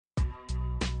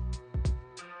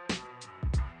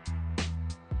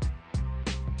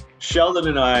Sheldon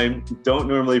and I don't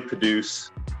normally produce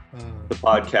the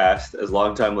podcast, as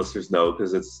longtime listeners know,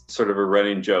 because it's sort of a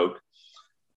running joke.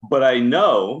 But I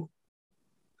know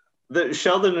that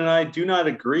Sheldon and I do not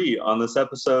agree on this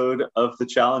episode of The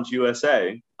Challenge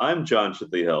USA. I'm John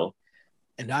Chidley Hill.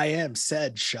 And I am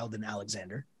said Sheldon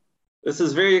Alexander. This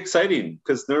is very exciting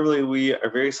because normally we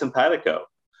are very simpatico.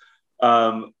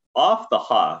 Off the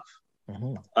hop,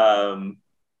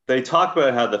 they talk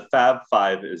about how the Fab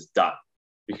Five is done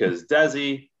because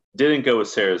Desi didn't go with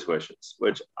Sarah's wishes,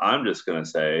 which I'm just going to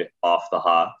say off the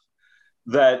hop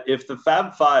that if the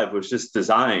Fab Five was just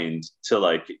designed to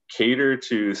like cater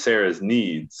to Sarah's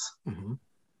needs,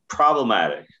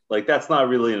 problematic. Like that's not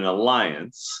really an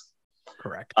alliance.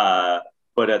 Correct.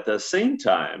 But at the same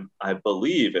time, I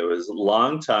believe it was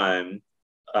longtime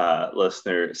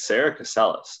listener Sarah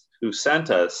Casellas who sent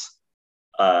us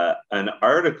an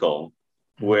article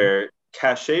where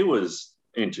Cachet was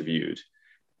interviewed.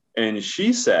 And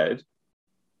she said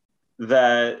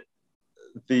that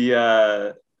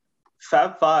the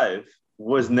Fab Five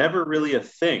was never really a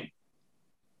thing.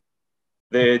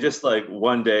 They just like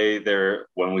one day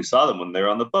when we saw them, when they were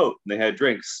on the boat and they had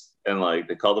drinks and like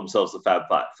they called themselves the Fab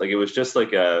Five. Like it was just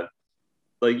like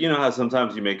you know how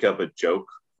sometimes you make up a joke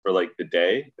for like the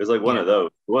day? It was like one of those.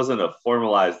 It wasn't a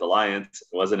formalized alliance.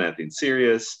 It wasn't anything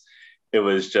serious. It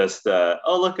was just, oh,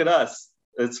 look at us.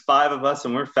 It's five of us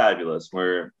and we're fabulous.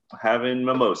 We're having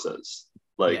mimosas.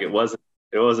 Like it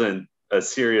wasn't a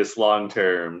serious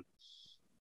long-term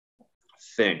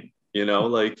thing, you know,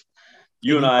 like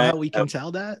you and I. How we can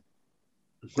tell that?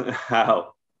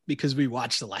 How? Because we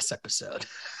watched the last episode.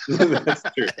 That's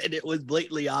true. And it was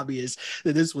blatantly obvious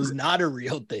that this was not a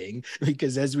real thing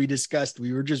because as we discussed,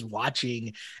 we were just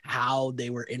watching how they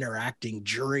were interacting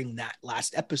during that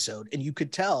last episode. And you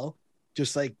could tell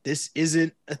just like, this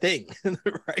isn't a thing,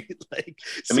 right? Like,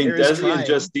 I mean, Desi and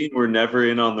Justine were never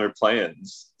in on their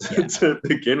plans to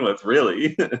begin with,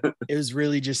 really. It was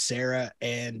really just Sarah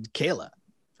and Kayla,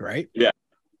 right? Yeah.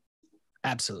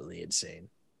 Absolutely insane.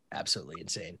 Absolutely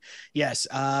insane. Yes.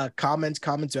 Comments.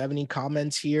 Do I have any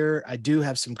comments here? I do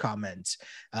have some comments.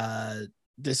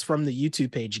 This from the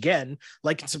YouTube page again.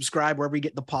 Like and subscribe wherever you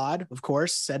get the pod. Of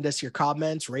course, send us your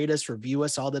comments, rate us, review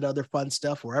us, all that other fun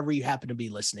stuff wherever you happen to be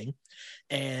listening.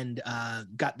 And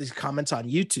got these comments on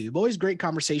YouTube. Always great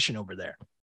conversation over there.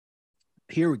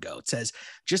 Here we go. It says,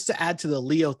 just to add to the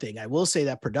Leo thing, I will say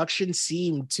that production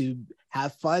seemed to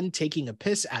have fun taking a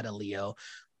piss out of Leo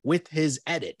with his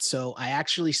edit. So I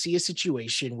actually see a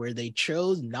situation where they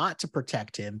chose not to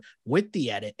protect him with the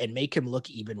edit and make him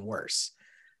look even worse.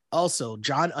 Also,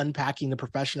 John unpacking the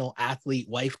professional athlete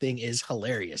wife thing is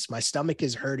hilarious. My stomach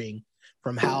is hurting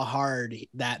from how hard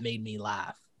that made me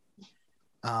laugh.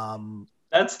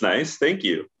 That's nice. Thank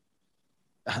you.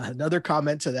 Another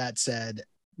comment to that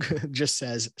just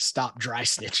says, stop dry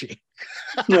snitching.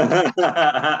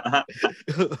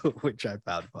 Which I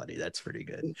found funny. That's pretty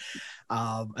good.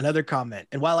 Another comment.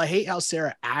 And while I hate how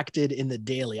Sarah acted in the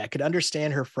daily, I could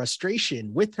understand her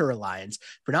frustration with her alliance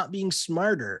for not being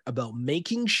smarter about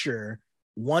making sure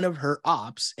one of her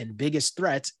ops and biggest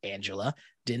threats, Angela,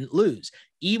 didn't lose.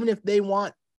 Even if they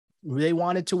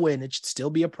wanted to win, it should still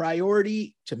be a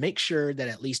priority to make sure that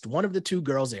at least one of the two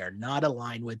girls they are not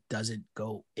aligned with doesn't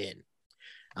go in.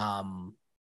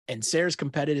 And Sarah's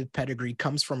competitive pedigree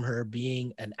comes from her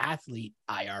being an athlete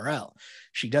IRL.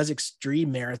 She does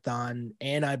extreme marathon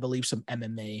and I believe some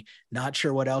MMA. Not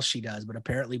sure what else she does, but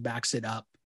apparently backs it up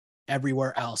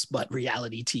everywhere else but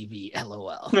reality TV.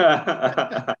 LOL.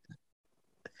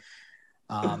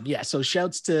 So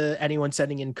shouts to anyone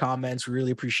sending in comments.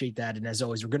 Really appreciate that. And as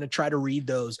always, we're going to try to read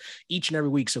those each and every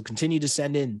week. So continue to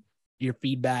send in your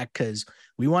feedback because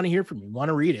we want to hear from you. We want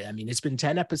to read it. I mean, it's been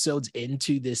 10 episodes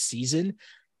into this season,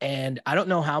 and I don't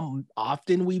know how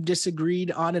often we've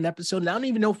disagreed on an episode. And I don't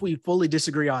even know if we fully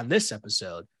disagree on this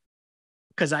episode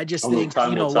because I just think,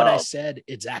 what I said,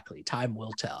 exactly. Time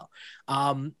will tell.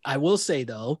 I will say,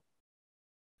 though,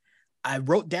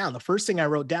 the first thing I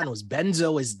wrote down was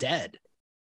Benzo is dead.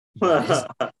 Dun,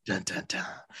 dun,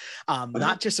 dun.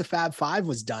 Not just a Fab Five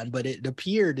was done, but it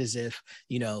appeared as if,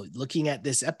 looking at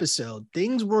this episode,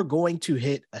 things were going to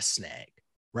hit a snag,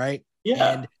 right?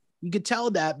 Yeah. And you could tell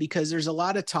that because there's a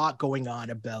lot of talk going on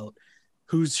about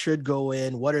who should go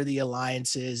in, what are the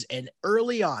alliances. And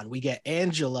early on, we get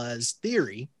Angela's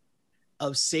theory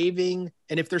of saving.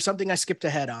 And if there's something I skipped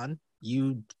ahead on,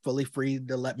 you fully free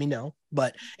to let me know.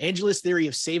 But Angela's theory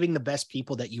of saving the best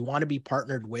people that you want to be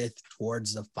partnered with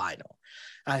towards the final.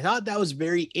 I thought that was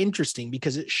very interesting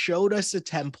because it showed us a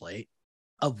template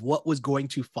of what was going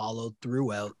to follow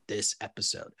throughout this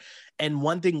episode. And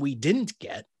one thing we didn't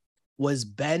get was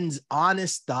Ben's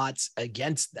honest thoughts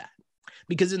against that.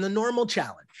 Because in the normal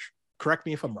challenge, correct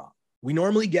me if I'm wrong, we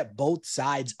normally get both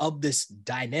sides of this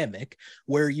dynamic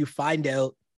where you find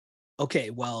out, okay,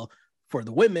 well, for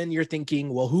the women, you're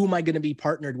thinking, well, who am I going to be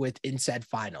partnered with in said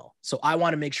final? So I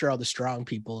want to make sure all the strong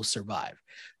people survive.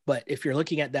 But if you're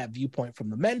looking at that viewpoint from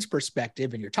the men's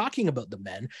perspective and you're talking about the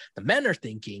men are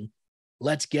thinking,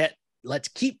 let's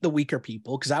keep the weaker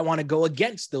people because I want to go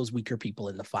against those weaker people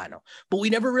in the final. But we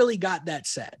never really got that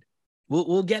said.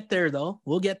 We'll get there, though.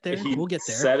 We'll get there. He we'll get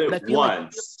there. said it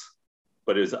once,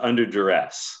 but it was under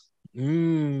duress.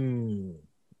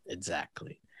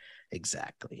 Exactly.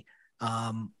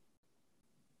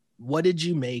 What did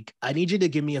you make? I need you to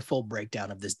give me a full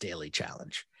breakdown of this daily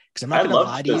challenge because I'm not going to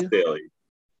lie to you. Daily.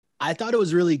 I thought it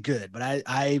was really good, but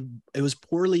it was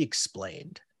poorly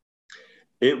explained.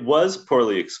 It was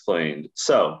poorly explained.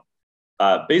 So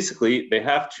basically, they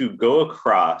have to go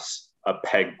across a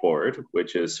pegboard,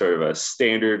 which is sort of a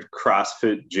standard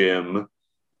CrossFit gym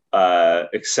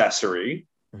accessory.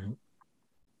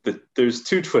 Mm-hmm. There's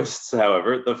two twists,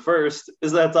 however. The first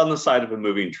is that it's on the side of a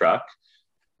moving truck.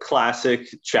 Classic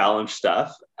challenge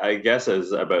stuff. I guess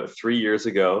as about 3 years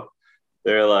ago,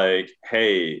 they're like,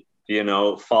 hey,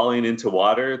 falling into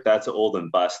water, that's old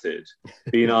and busted.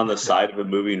 Being on the side of a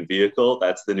moving vehicle,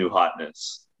 that's the new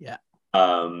hotness. Yeah.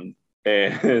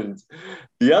 And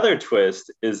the other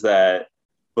twist is that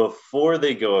before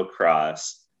they go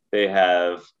across, they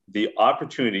have the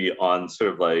opportunity on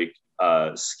sort of like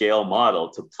a scale model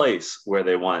to place where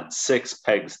they want 6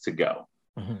 pegs to go.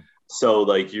 Mm-hmm. So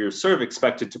like you're sort of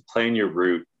expected to plan your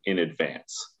route in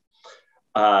advance.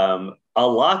 A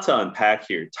lot to unpack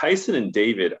here. Tyson and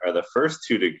David are the first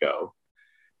 2 to go.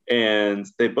 And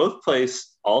they both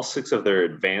place all 6 of their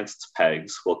advanced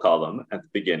pegs, we'll call them, at the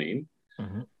beginning.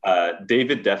 Mm-hmm.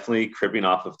 David definitely cribbing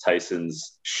off of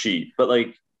Tyson's sheet. But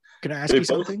like, can I ask you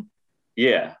something?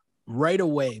 Yeah. Right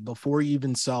away, before you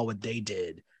even saw what they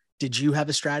did you have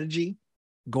a strategy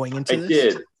going into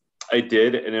this? I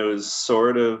did. And it was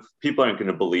sort of, people aren't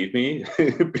going to believe me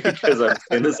because I'm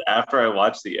in this after I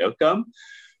watched the outcome.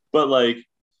 But like,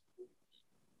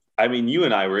 I mean, you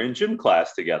and I were in gym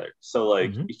class together. So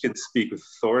like, mm-hmm. You can speak with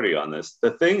authority on this.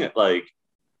 The thing, like,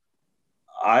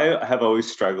 I have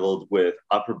always struggled with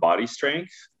upper body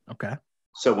strength. Okay.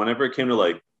 So whenever it came to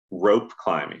like rope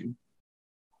climbing,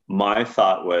 my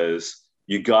thought was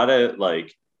you got to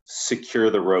like secure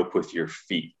the rope with your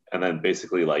feet and then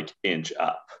basically like inch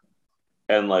up.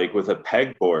 And like with a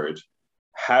pegboard,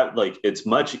 it's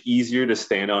much easier to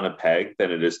stand on a peg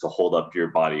than it is to hold up your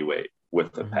body weight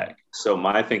with the mm-hmm. peg. So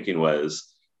my thinking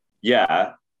was,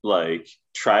 like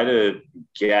try to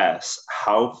guess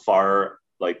how far,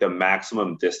 like the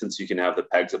maximum distance you can have the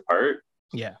pegs apart.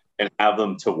 Yeah. And have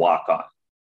them to walk on.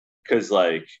 Because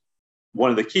like one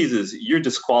of the keys is you're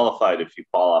disqualified if you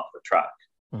fall off the truck.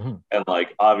 Mm-hmm. And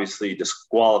like obviously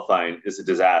disqualifying is a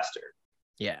disaster.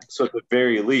 Yeah. So at the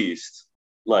very least,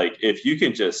 like if you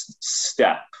can just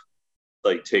step,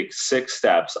 like take 6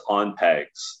 steps on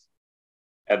pegs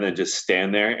and then just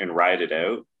stand there and ride it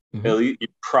out, mm-hmm. at least you're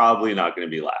probably not going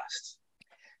to be last.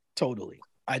 Totally.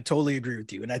 I totally agree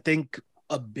with you. And I think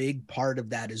a big part of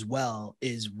that as well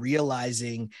is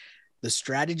realizing the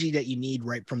strategy that you need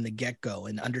right from the get-go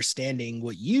and understanding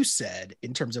what you said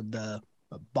in terms of the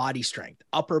body strength,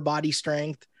 upper body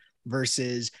strength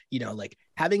versus, like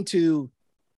having to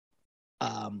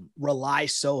rely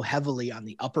so heavily on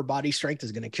the upper body strength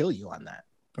is going to kill you on that,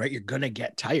 right? You're going to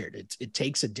get tired. It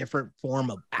takes a different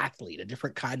form of athlete, a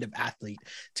different kind of athlete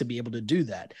to be able to do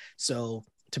that. So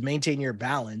to maintain your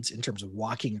balance in terms of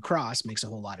walking across makes a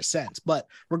whole lot of sense. But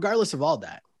regardless of all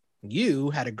that, you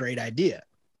had a great idea.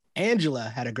 Angela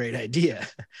had a great idea.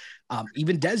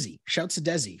 Even Desi, shouts to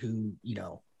Desi, who,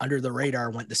 under the radar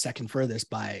went the second furthest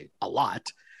by a lot.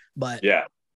 But yeah,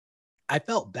 I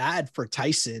felt bad for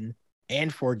Tyson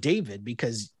and for David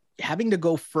because having to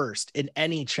go first in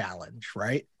any challenge,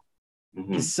 right,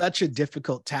 mm-hmm. is such a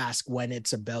difficult task when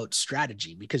it's about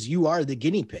strategy because you are the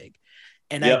guinea pig.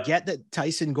 And I get that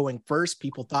Tyson going first,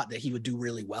 people thought that he would do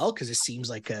really well because it seems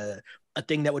like a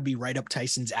thing that would be right up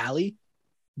Tyson's alley,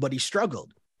 but he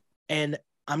struggled. And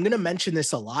I'm going to mention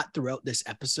this a lot throughout this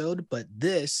episode, but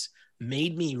this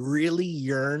made me really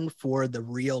yearn for the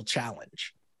real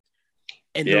challenge.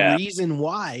 And the reason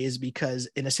why is because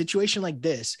in a situation like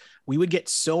this, we would get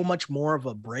so much more of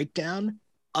a breakdown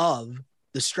of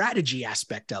the strategy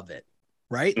aspect of it,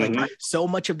 right? Mm-hmm. Like so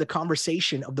much of the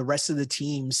conversation of the rest of the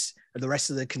teams, or the rest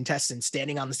of the contestants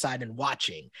standing on the side and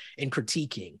watching and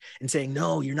critiquing and saying,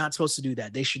 no, you're not supposed to do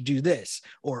that. They should do this.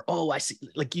 Or, oh, I see.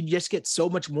 Like you just get so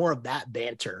much more of that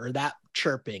banter or that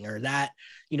chirping or that,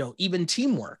 even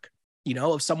teamwork.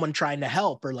 of someone trying to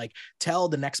help, or like tell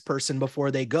the next person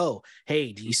before they go,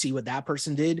 hey, do you see what that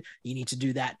person did? You need to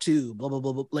do that too, blah, blah,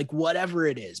 blah, blah, like whatever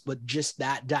it is. But just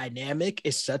that dynamic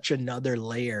is such another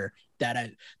layer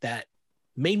that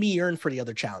made me yearn for the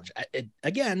other challenge.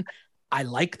 Again, I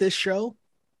like this show.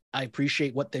 I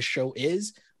appreciate what this show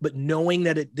is, but knowing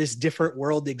that this different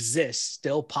world exists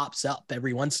still pops up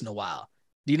every once in a while.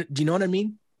 Do you know what I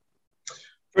mean?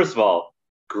 First of all,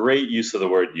 great use of the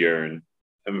word yearn.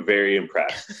 I'm very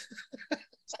impressed.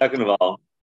 Second of all,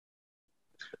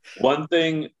 one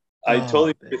thing I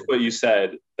totally agree with what you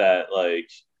said, that like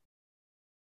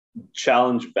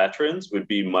challenge veterans would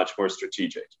be much more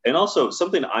strategic. And also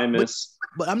something I miss.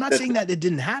 But I'm not saying that it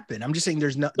didn't happen. I'm just saying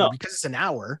there's no, because it's an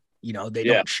hour, they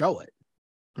don't show it.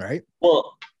 Right.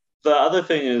 Well, the other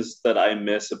thing is that I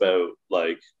miss about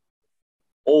like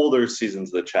older seasons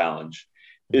of the challenge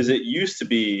is it used to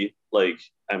be like,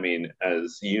 I mean,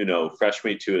 as you know, Fresh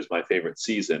Meat 2 is my favorite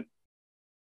season.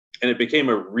 And it became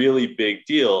a really big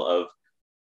deal of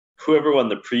whoever won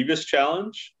the previous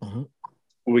challenge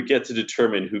would get to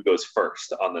determine who goes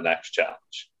first on the next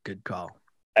challenge. Good call.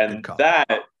 And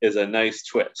that is a nice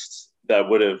twist that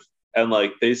would have, and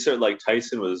like they said, like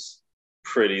Tyson was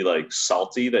pretty like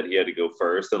salty that he had to go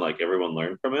first and like everyone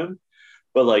learned from him.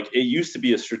 But like it used to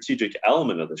be a strategic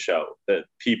element of the show that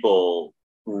people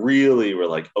really were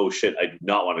like, oh shit, I do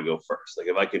not want to go first. Like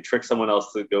if I could trick someone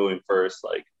else to go in first,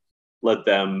 like let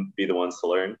them be the ones to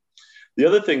learn. The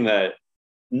other thing that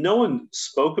no one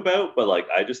spoke about, but like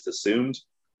I just assumed,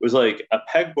 was like a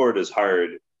pegboard is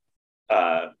hard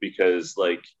because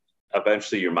like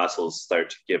eventually your muscles start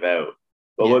to give out.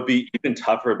 But what would be even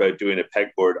tougher about doing a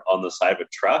pegboard on the side of a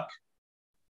truck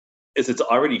is it's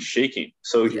already shaking.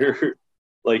 So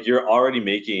you're already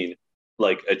making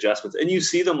like adjustments, and you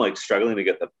see them like struggling to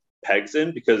get the pegs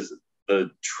in because the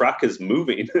truck is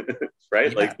moving,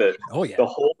 right? Like the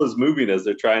hole is moving as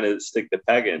they're trying to stick the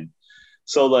peg in.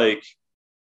 So like,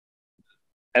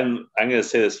 and I'm going to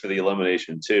say this for the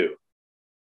elimination too,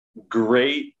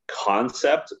 great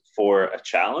concept for a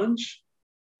challenge,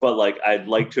 but like I'd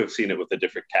like to have seen it with a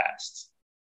different cast.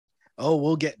 Oh,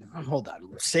 hold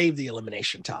on, save the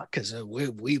elimination talk, because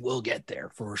we will get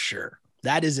there for sure.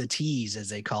 That is a tease, as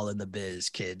they call in the biz,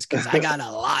 kids, because I got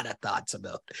a lot of thoughts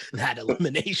about that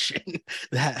elimination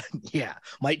that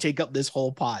might take up this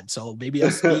whole pod. So maybe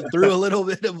I'll speed through a little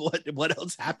bit of what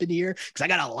else happened here, because I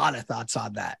got a lot of thoughts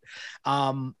on that.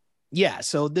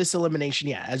 So this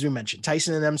elimination, as we mentioned,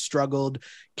 Tyson and them struggled.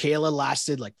 Kayla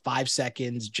lasted like 5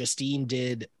 seconds. Justine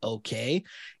did okay.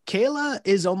 Kayla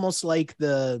is almost like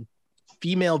the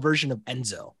female version of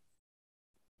Enzo,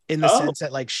 in the sense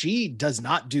that like she does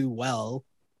not do well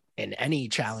in any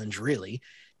challenge really,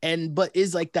 but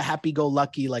is like the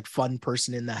happy-go-lucky, like fun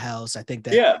person in the house. I think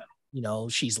that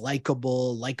she's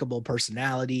likable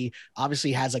personality,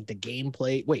 obviously has like the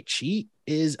gameplay. Wait, she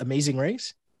is Amazing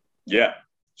Race? Yeah,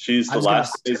 she's the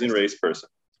last Amazing Race person.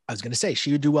 I was gonna say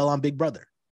she would do well on Big Brother.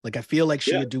 Like I feel like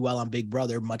she would do well on Big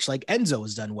Brother, much like Enzo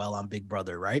has done well on Big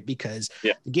Brother, right? Because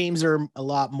the games are a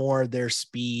lot more their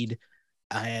speed,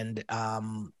 and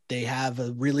they have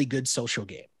a really good social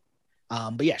game.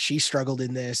 But she struggled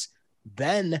in this.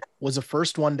 Ben was the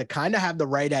first one to kind of have the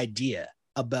right idea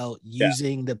about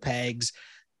using the pegs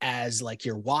as like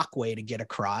your walkway to get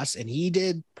across, and he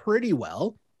did pretty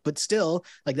well. But still,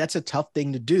 like that's a tough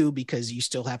thing to do because you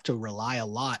still have to rely a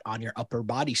lot on your upper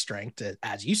body strength to,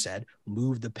 as you said,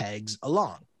 move the pegs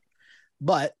along.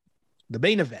 But the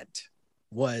main event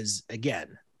was,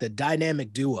 again, the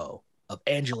dynamic duo of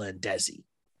Angela and Desi.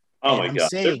 Oh my God,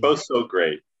 they're both so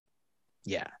great.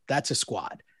 Yeah, that's a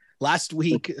squad. Last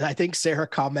week, I think Sarah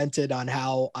commented on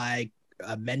how I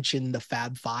mentioned the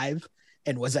Fab Five,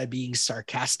 and was I being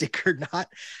sarcastic or not?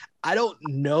 I don't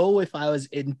know if I was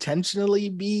intentionally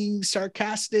being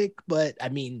sarcastic, but I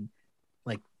mean,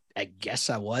 like, I guess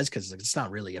I was, because it's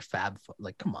not really a fab.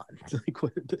 Like, come on, like,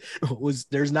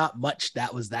 there's not much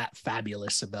that was that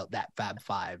fabulous about that Fab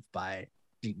Five.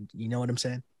 You know what I'm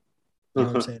saying? You know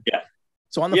what I'm saying? Yeah.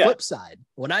 So on the flip side,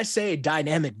 when I say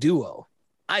dynamic duo,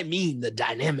 I mean the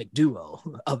dynamic duo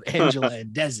of Angela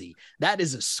and Desi. That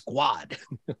is a squad.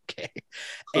 Okay.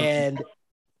 And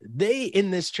they,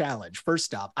 in this challenge,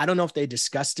 first off, I don't know if they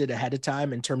discussed it ahead of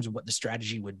time in terms of what the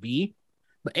strategy would be,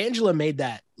 but Angela made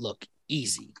that look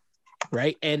easy,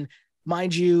 right? And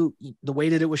mind you, the way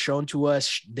that it was shown to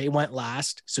us, they went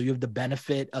last. So you have the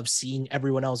benefit of seeing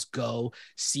everyone else go,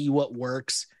 see what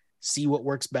works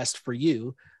best for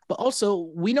you. But also,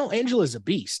 we know Angela's a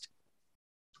beast.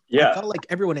 I felt like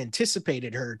everyone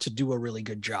anticipated her to do a really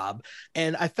good job.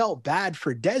 And I felt bad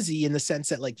for Desi in the sense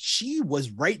that like she was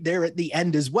right there at the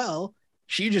end as well.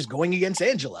 She's just going against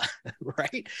Angela,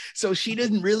 right? So she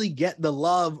didn't really get the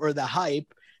love or the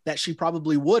hype that she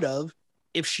probably would have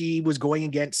if she was going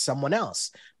against someone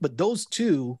else. But those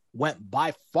two went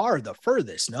by far the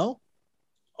furthest, no?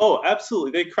 Oh,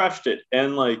 absolutely. They crushed it.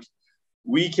 And like,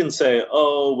 we can say,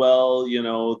 oh, well,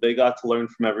 they got to learn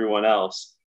from everyone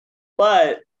else.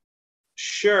 But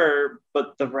sure,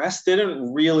 but the rest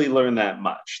didn't really learn that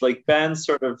much. Like, Ben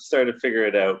sort of started to figure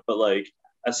it out. But like,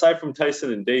 aside from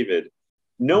Tyson and David,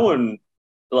 no one,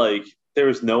 like, there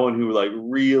was no one who like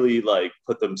really like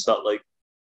put themselves, like,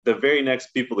 the very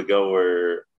next people to go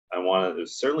were, it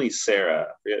was certainly Sarah.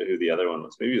 I forget who the other one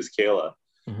was. Maybe it was Kayla.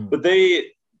 Mm-hmm. But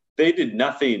they did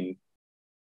nothing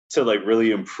to like really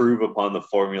improve upon the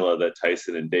formula that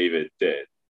Tyson and David did,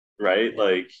 right? Yeah.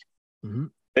 Like, mm-hmm.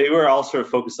 They were all sort of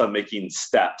focused on making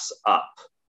steps up,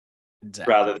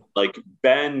 exactly. rather than like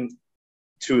Ben,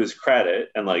 to his credit,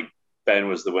 and like Ben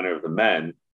was the winner of the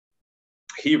men.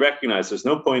 He recognized there's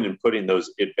no point in putting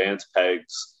those advanced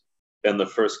pegs in the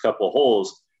first couple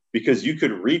holes because you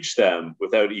could reach them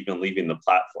without even leaving the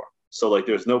platform. So like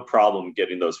there's no problem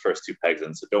getting those first two pegs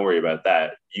in. So don't worry about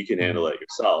that. You can handle it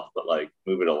yourself, but like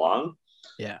move it along.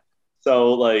 Yeah.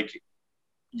 So like,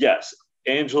 yes,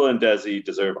 Angela and Desi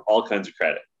deserve all kinds of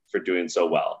credit for doing so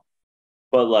well.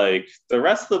 But like the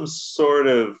rest of them sort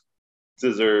of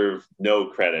deserve no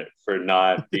credit for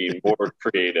not being more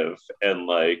creative and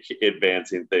like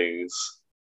advancing things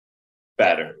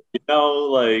better.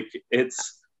 Like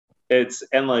it's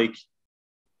and like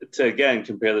to again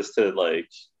compare this to like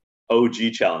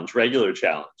OG challenge, regular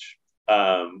challenge,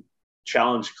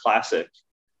 challenge classic.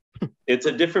 It's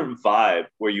a different vibe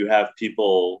where you have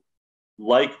people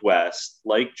like West,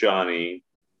 like Johnny,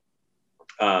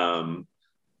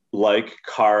 like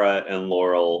Kara and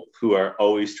Laurel, who are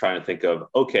always trying to think of,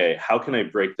 okay, how can I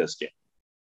break this game?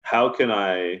 How can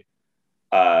I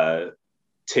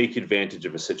take advantage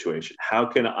of a situation? How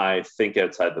can I think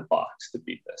outside the box to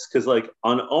beat this? Because like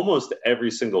on almost every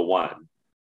single one,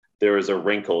 there is a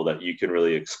wrinkle that you can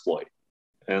really exploit.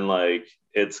 And like,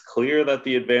 it's clear that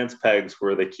the advanced pegs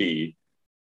were the key.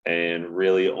 And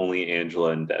really only Angela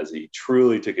and Desi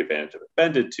truly took advantage of it.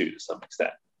 Ben did too, to some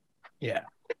extent. Yeah.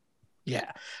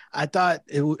 Yeah. I thought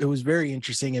it was very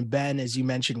interesting. And Ben, as you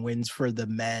mentioned, wins for the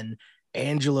men.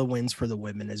 Angela wins for the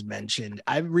women, as mentioned.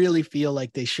 I really feel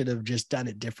like they should have just done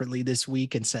it differently this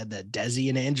week and said that Desi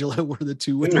and Angela were the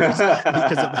two winners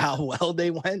because of how well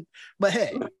they went. But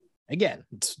hey, again,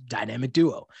 it's dynamic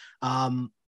duo.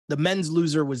 The men's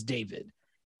loser was David.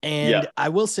 And I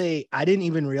will say, I didn't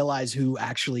even realize who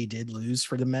actually did lose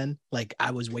for the men. Like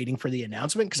I was waiting for the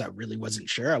announcement because I really wasn't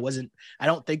sure. I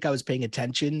don't think I was paying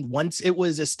attention. Once it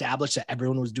was established that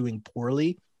everyone was doing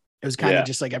poorly, it was kind of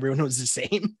just like everyone was the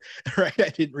same, right? I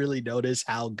didn't really notice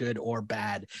how good or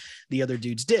bad the other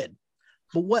dudes did.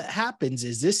 But what happens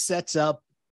is this sets up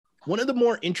one of the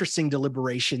more interesting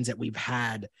deliberations that we've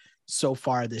had so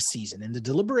far this season. And the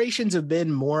deliberations have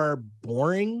been more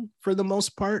boring for the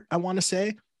most part, I want to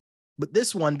say. But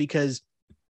this one, because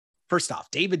first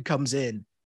off, David comes in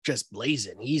just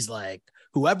blazing. He's like,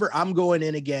 whoever I'm going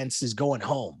in against is going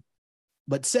home,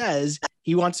 but says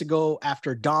he wants to go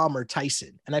after Dom or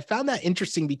Tyson. And I found that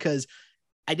interesting because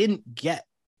I didn't get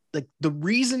like the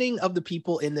reasoning of the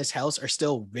people in this house are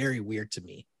still very weird to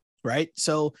me. Right.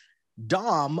 So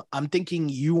Dom, I'm thinking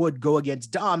you would go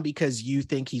against Dom because you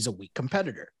think he's a weak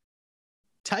competitor.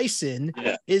 Tyson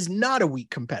is not a weak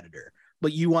competitor,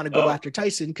 but you want to go after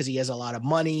Tyson because he has a lot of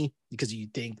money, because you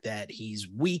think that he's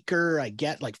weaker. I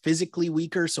get like physically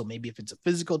weaker. So maybe if it's a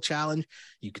physical challenge,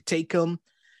 you could take him.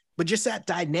 But just that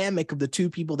dynamic of the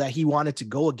two people that he wanted to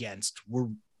go against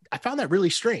I found that really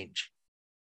strange.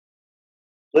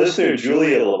 Listener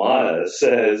Julia Lamana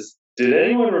says, did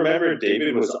anyone remember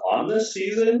David was on this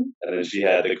season? And then she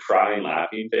had the crying,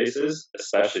 laughing faces,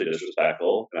 especially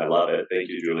disrespectful. And I love it. Thank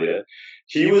you, Julia.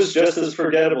 He was just as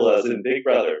forgettable as in Big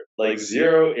Brother, like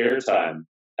zero airtime.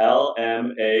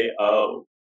 LMAO.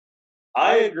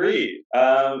 I agree.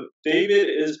 David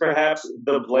is perhaps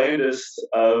the blandest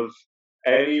of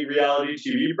any reality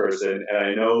TV person. And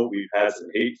I know we've had some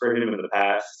hate for him in the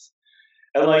past.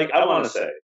 And like, I want to say,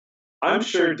 I'm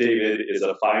sure David is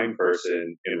a fine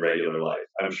person in regular life.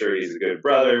 I'm sure he's a good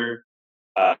brother,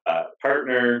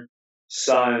 partner,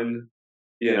 son,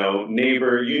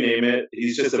 neighbor, you name it.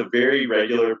 He's just a very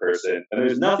regular person. And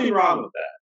there's nothing wrong with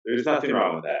that. There's nothing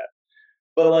wrong with that.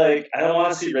 But like, I don't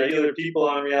want to see regular people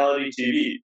on reality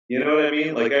TV. You know what I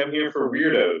mean? Like, I'm here for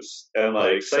weirdos and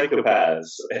like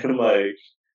psychopaths and like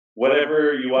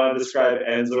whatever you want to describe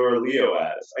Enzo or Leo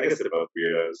as. I guess they're both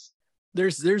weirdos.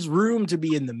 There's room to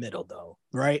be in the middle though,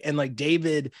 right? And like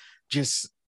David just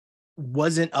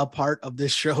wasn't a part of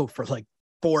this show for like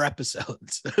 4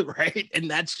 episodes, right? And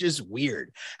that's just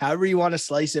weird. However you want to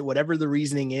slice it, whatever the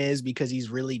reasoning is, because he's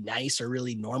really nice or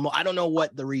really normal. I don't know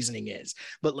what the reasoning is,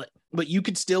 but you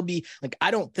could still be like,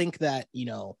 I don't think that,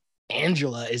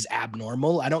 Angela is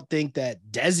abnormal. I don't think that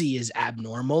Desi is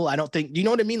abnormal. I don't think, do you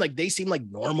know what I mean? Like they seem like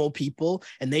normal people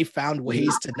and they found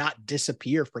ways to not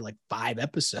disappear for like 5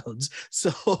 episodes.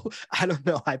 So I don't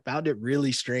know. I found it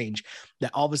really strange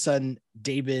that all of a sudden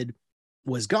David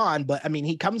was gone, but I mean,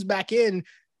 he comes back in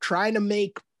trying to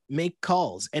make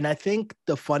calls. And I think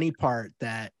the funny part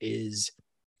that is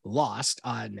lost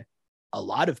on a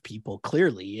lot of people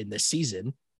clearly in this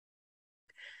season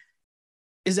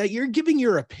is that you're giving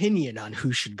your opinion on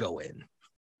who should go in.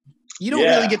 You don't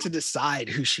really get to decide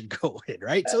who should go in,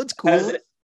 right? So it's cool.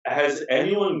 Has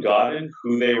anyone gotten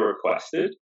who they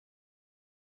requested?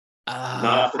 Not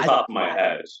off the top of my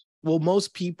head. Well,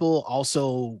 most people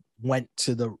also went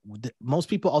the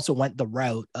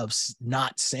route of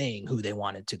not saying who they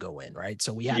wanted to go in, right?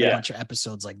 So we had a bunch of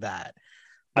episodes like that.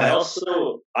 But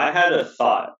I had a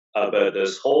thought about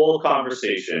this whole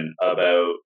conversation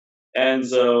about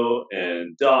Enzo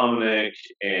and Dominic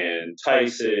and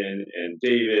Tyson and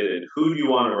David and who do you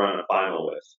want to run a final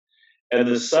with? And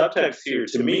the subtext here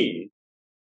to me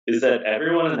is that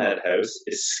everyone in that house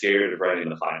is scared of running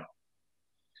the final.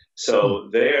 So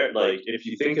they're like, if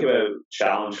you think about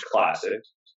Challenge Classic,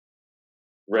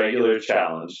 regular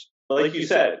challenge, like you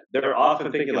said, they're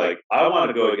often thinking like, I want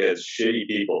to go against shitty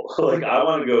people. Like I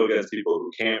want to go against people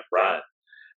who can't run.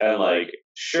 And like,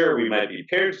 sure, we might be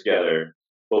paired together,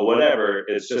 but whatever,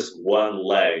 it's just one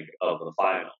leg of the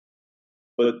final.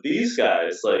 But these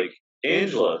guys, like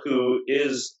Angela, who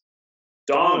is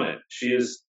dominant, she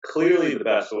is clearly the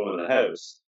best woman in the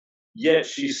house, yet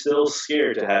she's still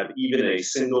scared to have even a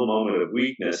single moment of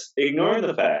weakness, ignoring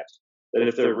the fact that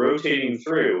if they're rotating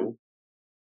through,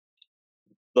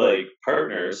 like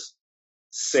partners,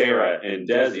 Sarah and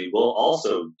Desi will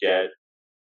also get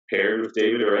paired with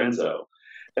David or Enzo.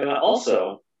 And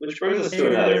also, which brings us to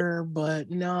another. But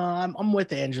no, I'm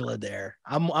with Angela there.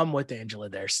 I'm with Angela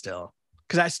there still.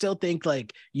 Because I still think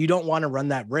like you don't want to run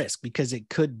that risk because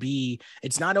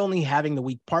it's not only having the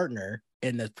weak partner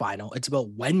in the final, it's about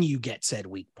when you get said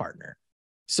weak partner.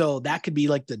 So that could be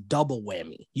like the double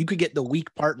whammy. You could get the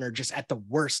weak partner just at the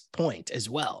worst point as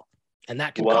well. And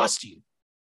that could cost you.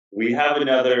 We have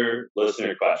another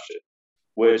listener question,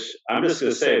 which I'm just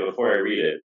going to say before I read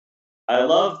it. I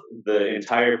love the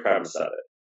entire premise of it.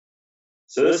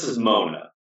 So this is Mona.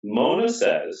 Mona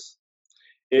says,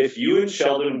 if you and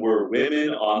Sheldon were women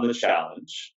on the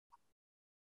challenge,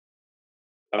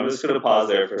 I'm just going to pause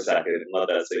there for a second and let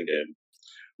that sink in.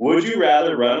 Would you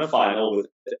rather run a final with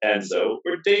Enzo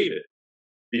or David?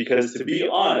 Because to be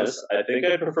honest, I think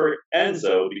I prefer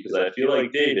Enzo because I feel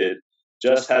like David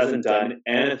just hasn't done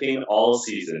anything all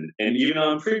season. And even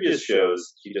on previous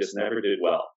shows, he just never did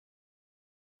well.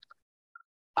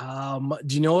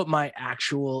 Do you know what my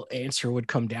actual answer would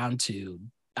come down to?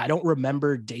 I don't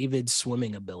remember David's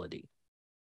swimming ability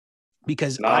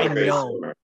because I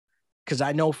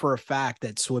know for a fact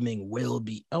that swimming will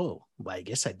be. Oh, well, I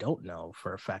guess I don't know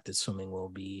for a fact that swimming will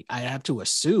be. I have to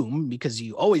assume because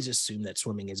you always assume that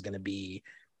swimming is going to be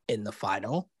in the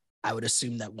final. I would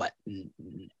assume that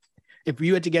if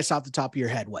you had to guess off the top of your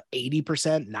head,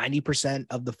 80%, 90%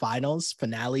 of the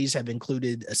finales have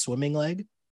included a swimming leg?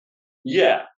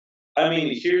 Yeah. I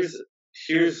mean,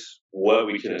 here's what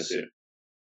we can assume.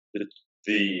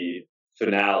 The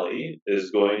finale is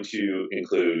going to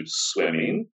include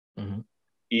swimming,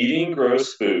 eating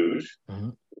gross food,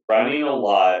 running a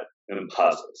lot, and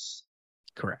puzzles.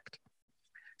 Correct.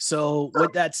 So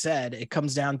with that said, it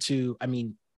comes down to, I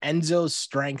mean, Enzo's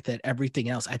strength at everything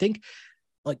else. I think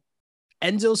like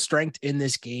Enzo's strength in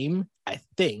this game, I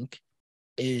think,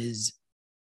 is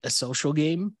a social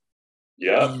game.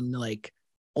 Yeah. And like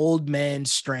old man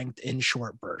strength in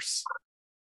short bursts.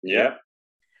 Yeah.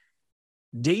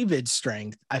 David's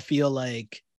strength, I feel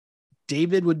like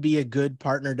David would be a good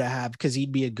partner to have because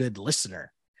he'd be a good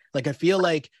listener. Like, I feel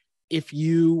like if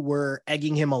you were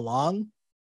egging him along,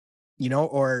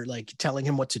 or like telling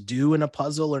him what to do in a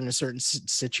puzzle or in a certain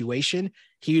situation,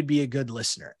 he would be a good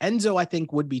listener. Enzo, I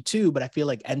think, would be too, but I feel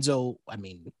like Enzo, I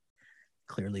mean,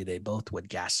 clearly they both would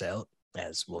gas out,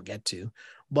 as we'll get to,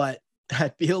 but I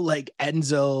feel like I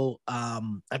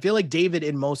feel like David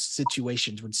in most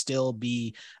situations would still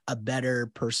be a better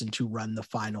person to run the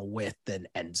final with than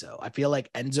Enzo. I feel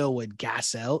like Enzo would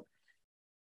gas out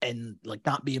and like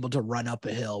not be able to run up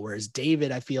a hill. Whereas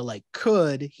David, I feel like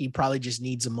he probably just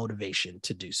needs a motivation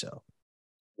to do so.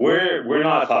 We're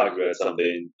not talking about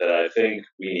something that I think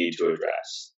we need to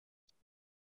address.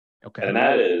 Okay. And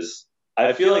that is,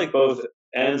 I feel like both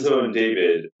Enzo and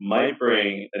David might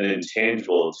bring an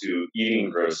intangible to eating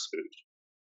gross food.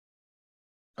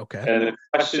 Okay. And the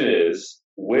question is,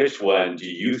 which one do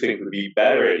you think would be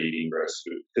better at eating gross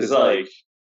food? Because, like,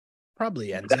 Probably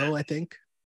Enzo, I think.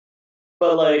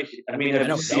 but like, I mean, I have you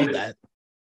don't know seen it? that.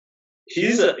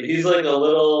 He's like a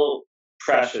little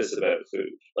precious about food.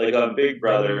 Like on Big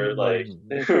Brother, like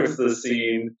Mm, there was the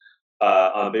scene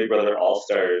on Big Brother All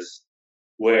Stars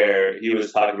where he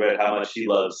was talking about how much he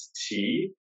loves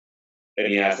tea, and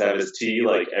he has to have his tea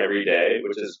like every day,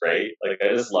 which is great. Like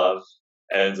I just love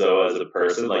Enzo as a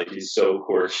person. Like he's so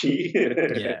quirky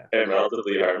yeah. and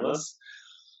relatively harmless.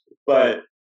 But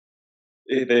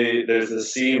there's a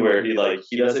scene where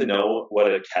he doesn't know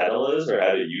what a kettle is or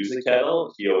how to use a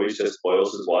kettle. He always just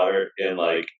boils his water in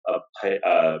like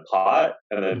a pot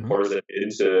and then Mhm. pours it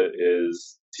into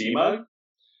his tea mug.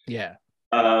 Yeah.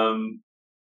 Um,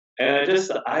 and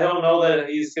I don't know that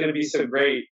he's going to be so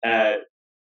great at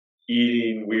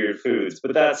eating weird foods.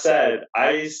 But that said,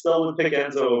 I still would pick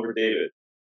Enzo over David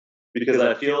because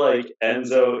I feel like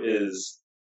Enzo is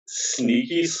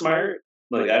sneaky smart.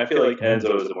 Like I feel like Mhm.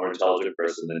 Enzo is a more intelligent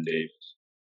person than David.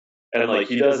 And like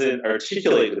he doesn't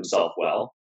articulate himself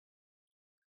well,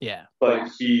 Yeah. but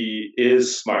he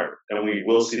is smart, and we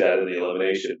will see that in the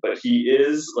elimination. But he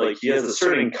has a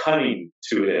certain cunning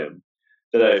to him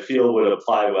that I feel would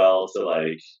apply well to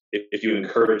like if you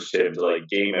encouraged him to like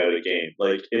game out a game.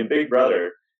 Like in Big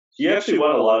Brother, he actually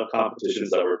won a lot of competitions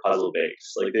that were puzzle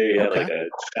based. Like they had Okay. like a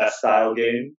chess style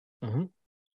game, Hmm.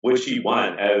 which he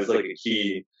won as like a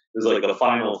key. It was like the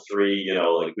final three,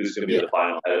 like who's going to be Yeah. the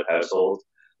final head of household.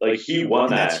 Like he won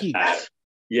And that's that. huge.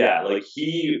 Yeah, like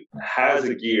he has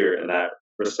a gear in that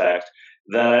respect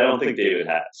that I don't think David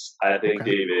has. I think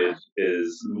Okay. David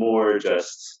is more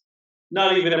just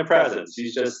not even a presence.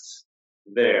 He's just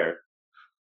there,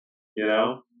 you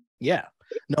know? Yeah.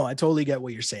 No, I totally get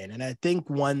what you're saying. And I think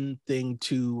one thing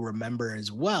to remember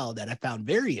as well that I found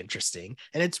very interesting,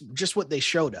 and it's just what they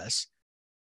showed us,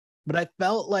 but I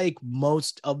felt like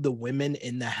most of the women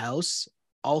in the house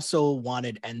also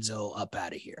wanted Enzo up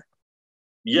out of here.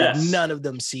 Like Yes. none of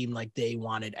them seemed like they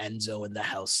wanted Enzo in the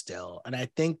house still. And I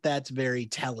think that's very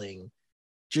telling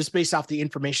just based off the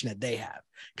information that they have.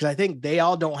 Because I think they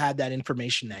all don't have that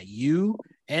information that you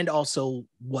and also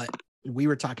what we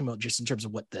were talking about just in terms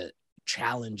of what the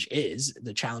challenge is,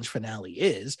 the challenge finale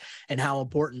is, and how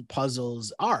important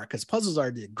puzzles are, because puzzles are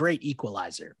the great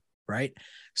equalizer, right?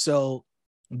 So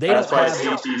they That's don't why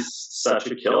have CT's such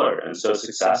a killer and so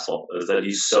successful, is that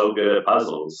he's so good at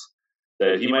puzzles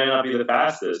that he might not be the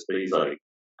fastest, but he's like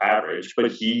average,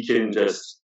 but he can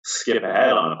just skip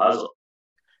ahead on a puzzle.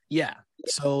 yeah.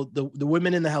 So the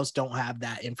women in the house don't have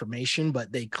that information,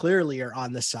 but they clearly are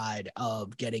on the side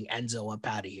of getting Enzo up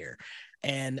out of here.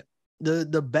 And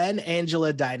the Ben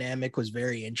Angela dynamic was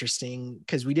very interesting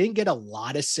because we didn't get a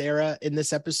lot of Sarah in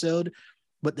this episode,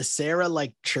 but the Sarah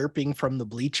like chirping from the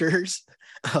bleachers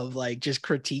of like just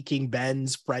critiquing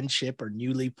Ben's friendship or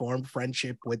newly formed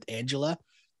friendship with Angela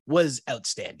was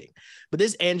outstanding. But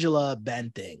this Angela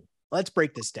Ben thing, let's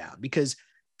break this down because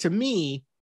to me,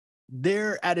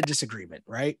 they're at a disagreement,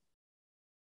 right?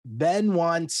 Ben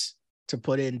wants to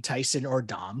put in Tyson or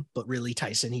Dom, but really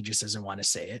Tyson, he just doesn't want to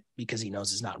say it because he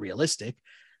knows it's not realistic.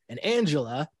 And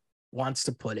Angela wants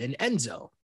to put in Enzo.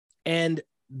 And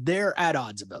they're at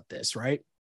odds about this, right?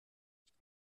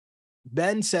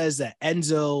 Ben says that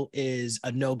Enzo is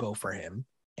a no-go for him,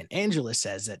 and Angela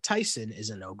says that Tyson is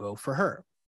a no-go for her.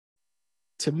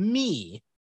 To me,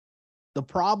 the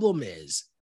problem is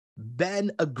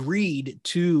Ben agreed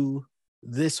to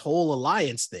this whole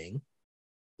alliance thing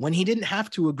when he didn't have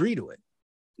to agree to it.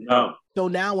 No. So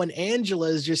now when Angela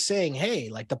is just saying, hey,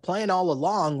 like the plan all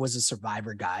along was a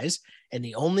survivor, guys, and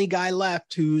the only guy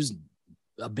left who's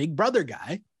a big brother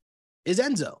guy is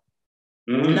Enzo.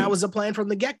 Mm-hmm. And that was the plan from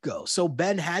the get-go. So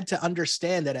Ben had to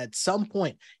understand that at some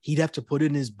point he'd have to put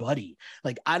in his buddy.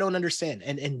 Like, I don't understand.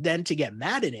 And then to get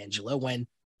mad at Angela when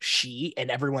she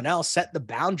and everyone else set the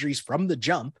boundaries from the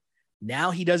jump. Now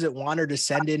he doesn't want her to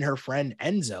send in her friend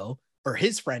Enzo or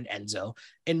his friend Enzo.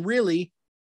 And really,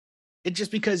 it's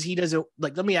just because he doesn't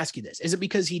like, let me ask you this. Is it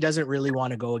because he doesn't really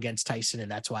want to go against Tyson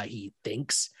and that's why he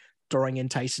thinks throwing in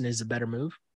Tyson is a better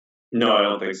move? No, I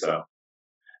don't think so.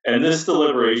 And this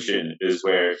deliberation is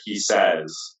where he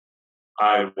says,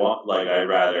 I'd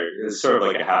rather, it's sort of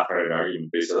like a half-hearted argument,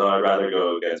 but he says, I'd rather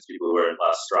go against people who are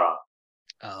less strong.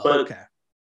 Oh, But, okay.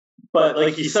 but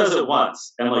like he says it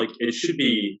once, and like it should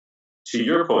be, to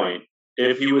your point,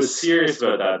 if he was serious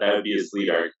about that, that would be his lead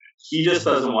argument. He just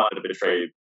doesn't want to betray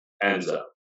Enzo.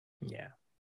 Yeah.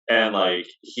 and like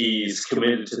he's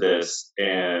committed to this,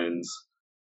 and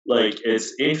like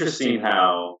it's interesting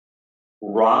how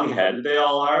wrong-headed they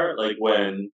all are. Like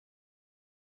when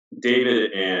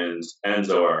David and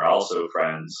Enzo are also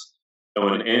friends, and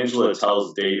when Angela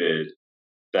tells David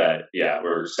that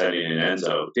we're sending in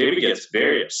Enzo, David gets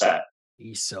very upset.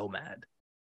 He's so mad.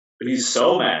 He's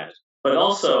so mad, but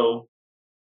also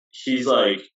he's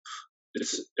like,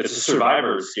 it's a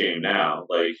survivor's game now,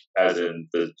 like as in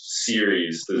the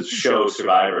series, the show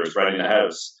Survivors, running the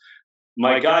house.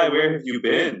 My guy, where have you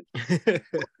been?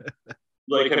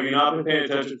 Like, have you not been paying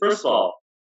attention? First of all,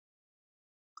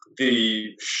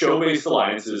 the show-based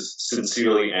alliances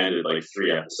sincerely ended like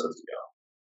 3 episodes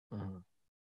ago. Mm-hmm.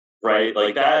 Right?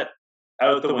 Like that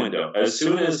out the window. As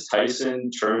soon as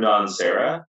Tyson turned on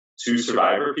Sarah, 2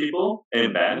 Survivor people,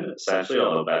 and Ben, essentially,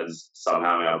 although Ben's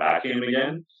somehow now backing him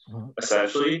again,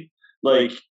 essentially,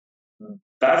 like,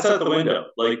 that's out the window.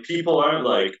 Like, people aren't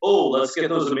like, oh, let's get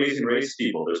those Amazing Race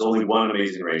people. There's only one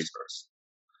Amazing Race person.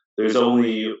 There's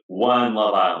only one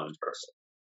Love Island person.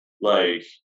 Like,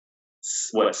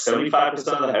 what, 75%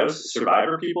 of the house is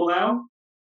Survivor people now?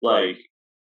 Like,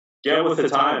 get with the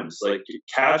times. Like,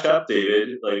 catch up,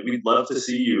 David. Like, we'd love to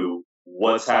see you.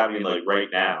 What's happening, like, right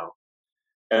now?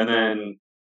 And then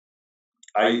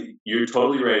you're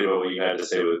totally right about what you had to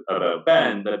say about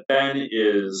Ben, that Ben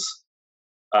is,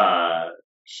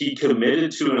 he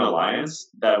committed to an alliance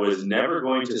that was never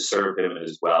going to serve him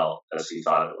as well as he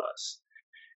thought it was.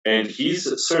 And he's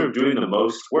sort of doing the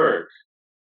most work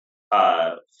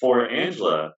for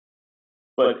Angela.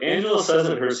 But Angela says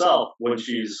it herself when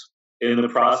she's in the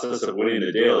process of winning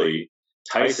the daily.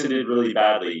 Tyson did really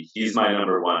badly. He's my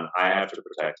number one. I have to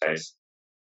protect Tyson.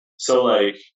 So,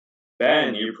 like,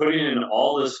 Ben, you're putting in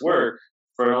all this work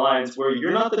for an alliance where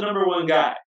you're not the number one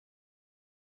guy.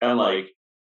 And, like,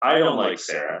 I don't like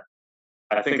Sarah.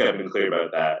 I think I've been clear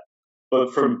about that.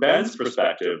 But from Ben's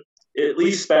perspective, at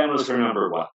least Ben was her number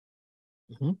one.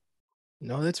 Mm-hmm.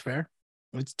 No, that's fair.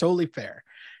 It's totally fair.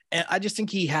 And I just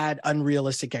think he had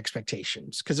unrealistic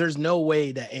expectations because there's no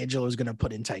way that Angela was going to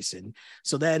put in Tyson.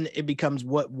 So then it becomes,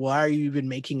 why are you even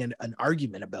making an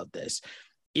argument about this?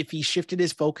 If he shifted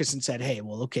his focus and said, hey,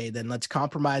 well, okay, then let's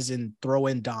compromise and throw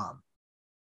in Dom,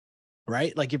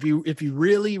 right? Like if you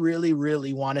really, really,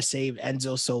 really want to save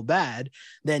Enzo so bad,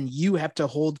 then you have to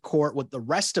hold court with the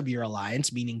rest of your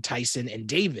alliance, meaning Tyson and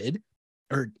David,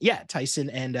 Tyson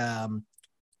and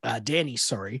Danny,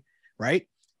 sorry, right?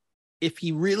 If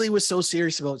he really was so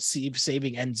serious about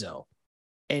saving Enzo,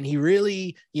 and he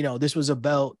really, this was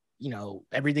about,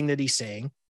 everything that he's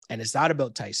saying, and it's not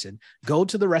about Tyson, go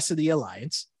to the rest of the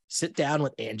alliance, sit down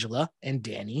with Angela and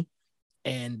Danny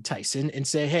and Tyson and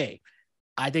say, hey,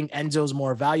 I think Enzo's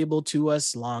more valuable to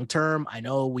us long-term. I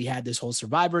know we had this whole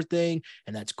Survivor thing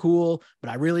and that's cool, but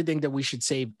I really think that we should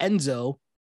save Enzo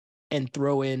and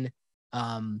throw in,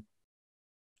 why am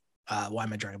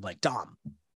I drawing a blank? Dom's,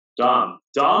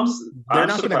 they're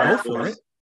not going to go for it.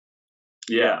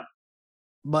 Yeah.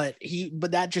 But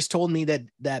that just told me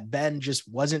that Ben just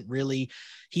wasn't really,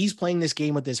 he's playing this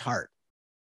game with his heart.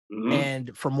 Mm-hmm.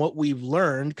 And from what we've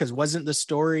learned, because wasn't the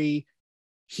story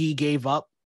he gave up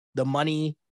the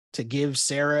money to give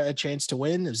Sarah a chance to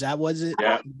win?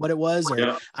 What it was?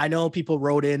 Or I know people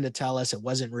wrote in to tell us it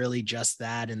wasn't really just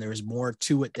that, and there was more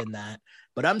to it than that.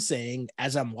 But I'm saying,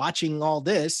 as I'm watching all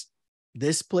this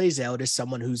plays out as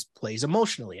someone who plays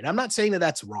emotionally. And I'm not saying that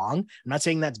that's wrong. I'm not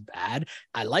saying that's bad.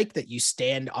 I like that you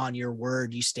stand on your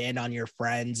word, you stand on your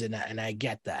friends, and I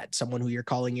get that. Someone who you're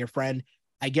calling your friend,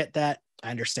 I get that. I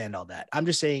understand all that. I'm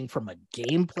just saying from a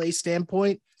gameplay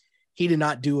standpoint, he did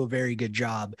not do a very good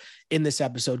job in this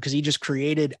episode because he just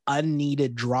created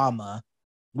unneeded drama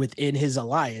within his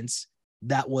alliance.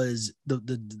 That was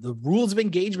the rules of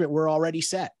engagement were already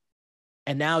set.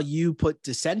 And now you put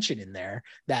dissension in there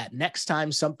that next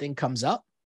time something comes up,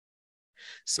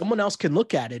 someone else can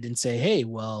look at it and say, hey,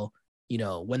 well,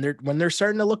 when they're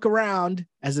starting to look around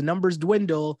as the numbers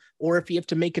dwindle, or if you have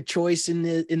to make a choice in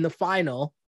the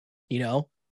final,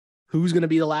 who's going to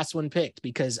be the last one picked?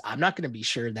 Because I'm not going to be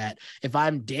sure that if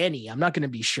I'm Danny, I'm not going to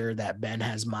be sure that Ben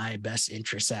has my best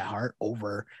interests at heart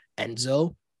over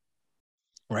Enzo.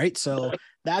 Right. So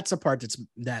that's a part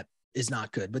that is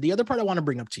not good. But the other part I want to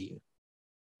bring up to you,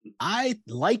 I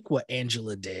like what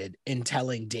Angela did in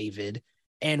telling David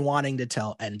and wanting to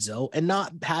tell Enzo and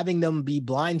not having them be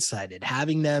blindsided,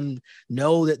 having them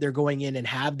know that they're going in and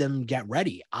have them get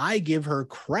ready. I give her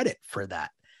credit for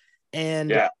that.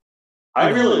 And I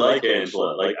really like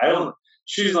Angela. Like,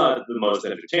 she's not the most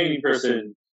entertaining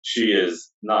person. She is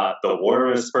not the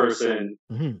warmest person.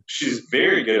 Mm-hmm. She's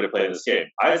very good at playing this game.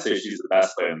 I'd say she's the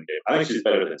best player in the game. I think she's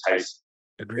better than Tyson.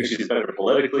 Agreed. She's better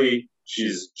politically.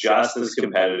 She's just as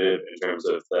competitive in terms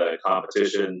of the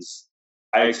competitions.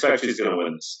 I expect she's going to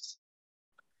win this.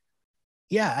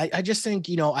 Yeah, I just think,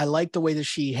 I like the way that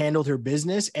she handled her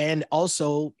business. And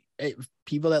also,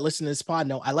 people that listen to this pod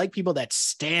know I like people that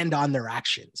stand on their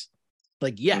actions.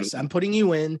 Like, yes, I'm putting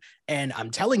you in and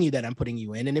I'm telling you that I'm putting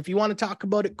you in. And if you want to talk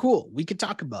about it, cool, we could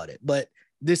talk about it. But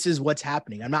this is what's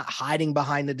happening. I'm not hiding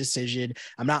behind the decision.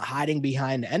 I'm not hiding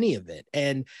behind any of it.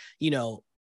 And,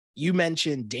 you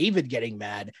mentioned David getting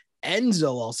mad.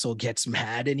 Enzo also gets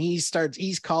mad and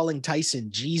he's calling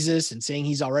Tyson Jesus and saying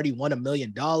he's already won $1 million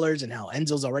and how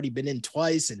Enzo's already been in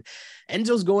twice. And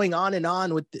Enzo's going on and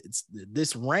on with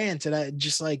this rant. And I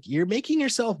just like, you're making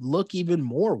yourself look even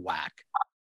more whack,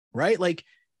 right? Like,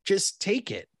 just take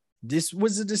it. This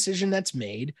was a decision that's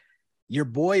made. Your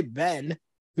boy, Ben,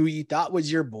 who you thought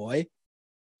was your boy,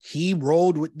 he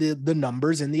rolled with the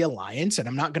numbers in the alliance, and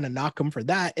I'm not going to knock him for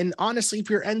that. And honestly, if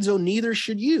you're Enzo, neither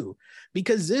should you,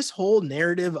 because this whole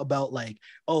narrative about like,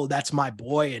 oh, that's my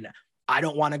boy, and I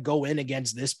don't want to go in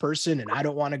against this person, and I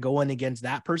don't want to go in against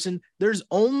that person. There's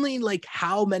only like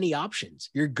how many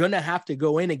options. You're going to have to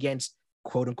go in against,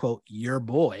 quote unquote, your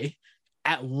boy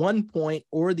at one point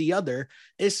or the other,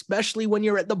 especially when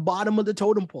you're at the bottom of the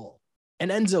totem pole. And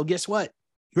Enzo, guess what?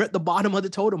 You're at the bottom of the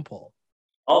totem pole.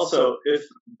 Also, if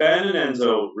Ben and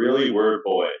Enzo really were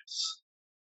boys,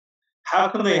 how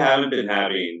come they haven't been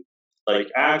having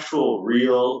like actual,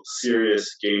 real,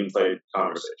 serious gameplay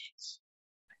conversations?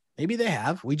 Maybe they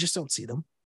have. We just don't see them.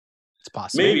 It's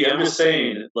possible. Maybe. I'm just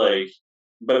saying, like,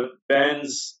 but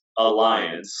Ben's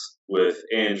alliance with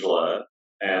Angela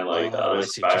and like the other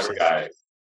Survivor guys,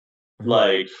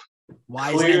 like,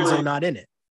 why is Enzo not in it?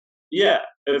 Yeah,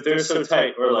 if they're so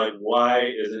tight, or like,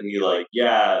 why isn't he like,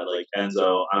 yeah, like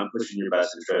Enzo, I'm pushing your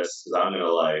best interests because I'm gonna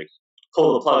like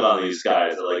pull the plug on these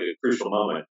guys at like a crucial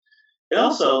moment. And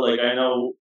also, like, I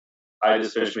know I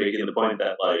just finished making the point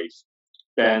that like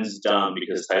Ben's dumb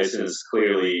because Tyson is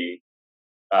clearly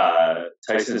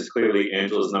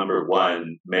Angela's number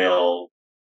one male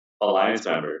alliance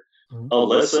member.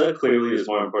 Alyssa clearly is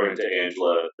more important to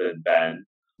Angela than Ben.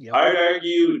 Yep. I'd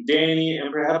argue Danny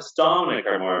and perhaps Dominic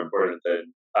are more important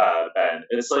than Ben.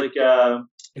 It's like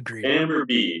Amber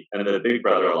B and the Big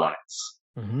Brother Alliance,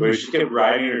 where she kept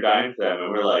riding or dying for them,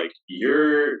 and we're like,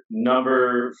 you're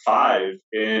number 5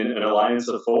 in an alliance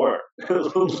of 4.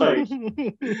 Like,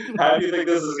 how do you think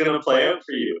this is going to play out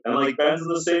for you? And like, Ben's in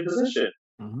the same position.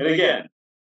 And again,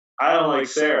 I don't like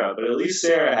Sarah, but at least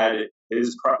Sarah had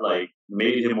his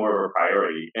made him more of a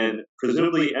priority, and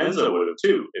presumably Enzo would have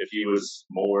too if he was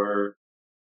more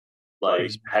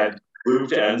like had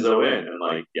moved Enzo in, and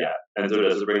like, yeah, Enzo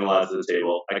doesn't bring a lot to the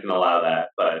table. I can allow that,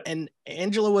 but and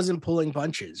Angela wasn't pulling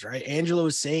punches, right? Angela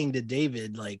was saying to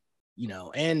David, like,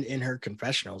 and in her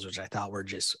confessionals, which I thought were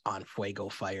just on fuego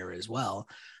fire as well,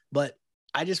 but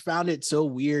I just found it so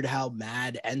weird how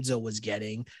mad Enzo was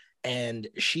getting. And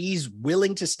she's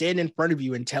willing to stand in front of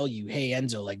you and tell you, hey,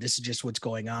 Enzo, like, this is just what's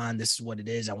going on. This is what it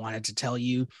is. I wanted to tell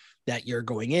you that you're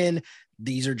going in.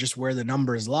 These are just where the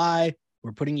numbers lie.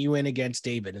 We're putting you in against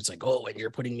David. It's like, oh, and you're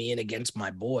putting me in against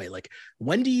my boy. Like,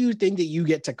 when do you think that you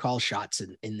get to call shots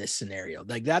in this scenario?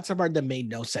 Like, that's a part that made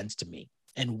no sense to me.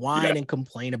 And whine and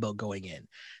complain about going in.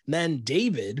 And then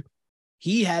David,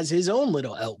 he has his own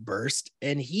little outburst,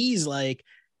 and he's like,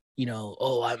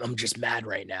 oh, I'm just mad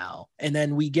right now. And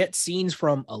then we get scenes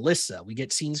from Alyssa. We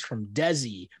get scenes from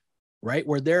Desi, right?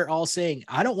 Where they're all saying,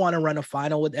 I don't want to run a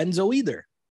final with Enzo either.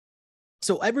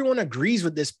 So everyone agrees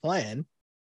with this plan.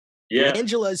 Yeah.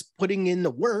 Angela's putting in the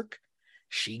work.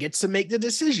 She gets to make the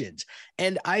decisions.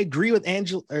 And I agree with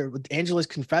Angela's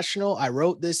confessional. I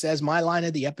wrote this as my line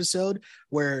of the episode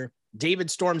where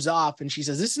David storms off and she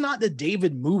says, this is not the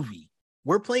David movie.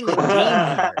 We're playing a game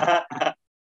here.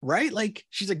 Right? Like,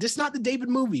 she's like, this is not the David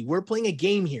movie. We're playing a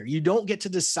game here. You don't get to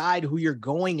decide who you're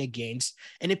going against.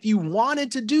 And if you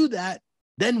wanted to do that,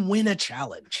 then win a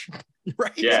challenge.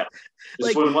 Right? Yeah.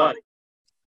 Like, what?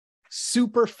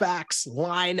 Super facts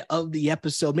line of the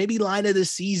episode, maybe line of the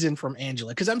season from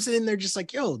Angela. Cause I'm sitting there just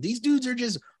like, yo, these dudes are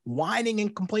just whining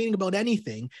and complaining about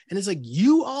anything. And it's like,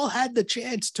 you all had the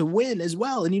chance to win as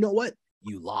well. And you know what?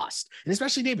 You lost. And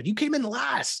especially David, you came in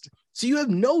last. So you have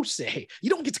no say. You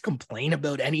don't get to complain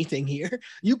about anything here.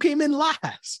 You came in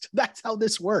last. That's how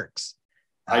this works.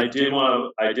 I did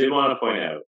want to point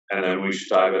out, and then we should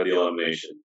talk about the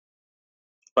elimination.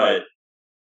 But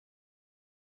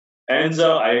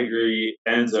Enzo, I agree.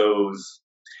 Enzo's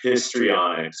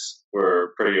histrionics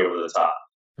were pretty over the top.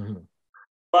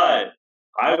 But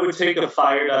I would take a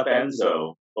fired up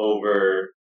Enzo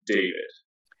over David.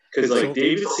 Because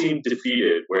David seemed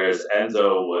defeated, whereas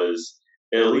Enzo was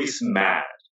at least mad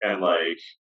and like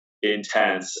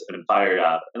intense and fired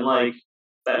up. And like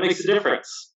that makes a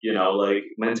difference, you know, like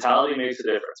mentality makes a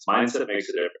difference, mindset makes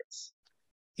a difference.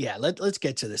 Yeah, let's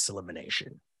get to this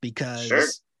elimination because sure.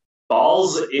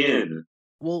 Balls in.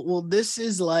 Well, this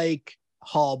is like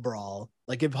Hall Brawl.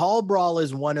 Like if Hall Brawl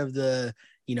is one of the,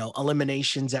 you know,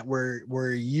 eliminations that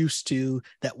we're used to,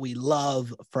 that we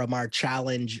love from our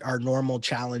challenge, our normal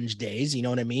challenge days, you know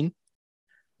what I mean?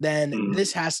 Then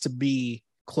this has to be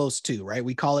close to, right?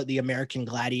 We call it the American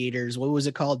Gladiators. What was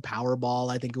it called?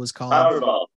 Powerball, I think it was called.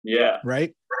 Powerball, yeah.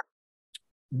 Right?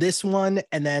 This one,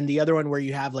 and then the other one where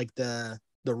you have like the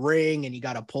ring and you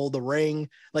got to pull the ring.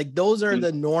 Like those are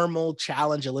the normal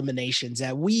challenge eliminations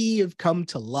that we have come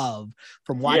to love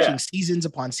from watching seasons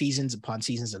upon seasons upon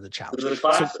seasons of the challenge.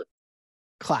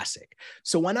 Classic.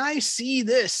 So when I see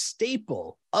this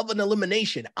staple of an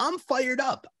elimination, I'm fired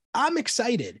up. I'm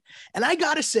excited. And I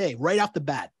got to say right off the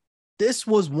bat, this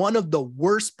was one of the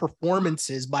worst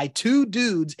performances by two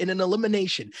dudes in an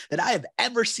elimination that I have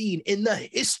ever seen in the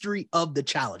history of the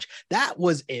challenge. That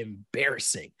was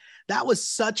embarrassing. That was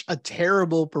such a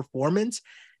terrible performance.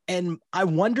 And I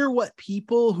wonder what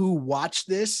people who watch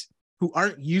this, who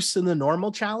aren't used to the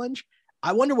normal challenge,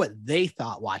 I wonder what they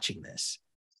thought watching this.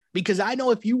 Because I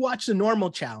know if you watch the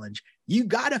normal challenge, you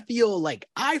got to feel like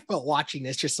I felt watching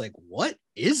this, just like, what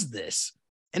is this?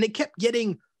 And it kept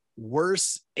getting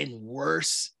worse and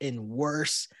worse and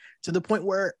worse to the point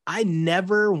where I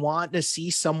never want to see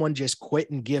someone just quit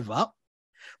and give up.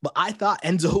 But I thought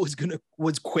Enzo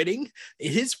was quitting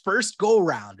his first go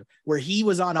round where he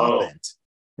was on offense,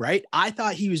 right? I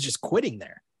thought he was just quitting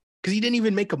there because he didn't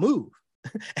even make a move.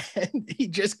 And he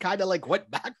just kind of like went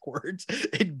backwards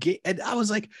and I was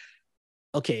like,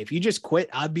 okay, if you just quit,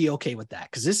 I'd be okay with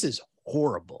that because this is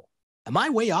horrible. Am I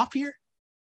way off here?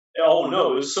 Oh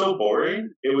no, it was so boring.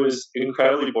 It was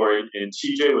incredibly boring, and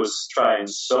TJ was trying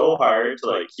so hard to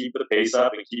like keep the pace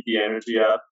up and keep the energy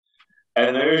up.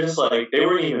 And they were just like, they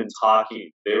weren't even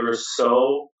talking. They were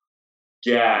so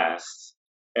gassed.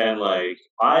 And like,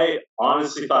 I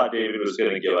honestly thought David was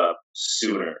going to give up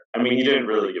sooner. I mean, he didn't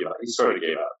really give up. He sort of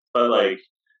gave up. But like,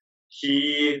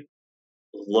 he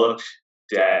looked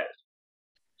dead.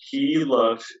 He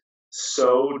looked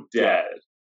so dead.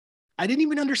 I didn't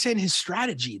even understand his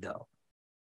strategy though.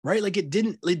 Right? Like it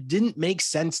didn't make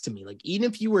sense to me. Like even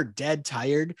if you were dead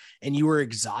tired and you were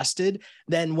exhausted,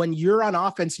 then when you're on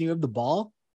offense and you have the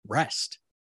ball, rest.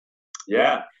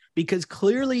 Yeah. Because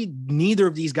clearly neither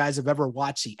of these guys have ever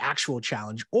watched the actual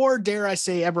challenge or, dare I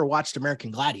say, ever watched American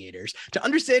Gladiators to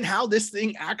understand how this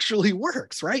thing actually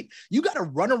works, right? You got to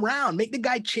run around, make the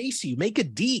guy chase you, make a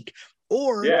deke,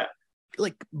 or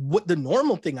like what the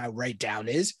normal thing I write down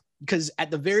is, because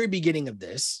at the very beginning of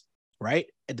this, right?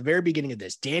 At the very beginning of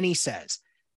this, Danny says,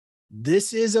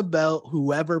 this is about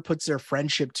whoever puts their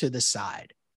friendship to the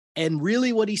side. And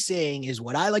really what he's saying is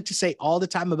what I like to say all the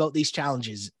time about these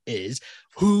challenges is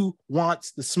who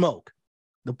wants the smoke?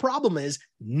 The problem is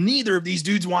neither of these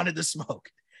dudes wanted the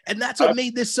smoke. And that's what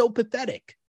made this so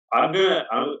pathetic. I am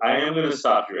going to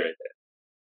stop you right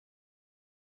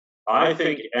there. I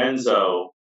think Enzo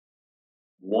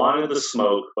wanted the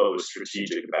smoke, but was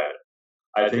strategic about it.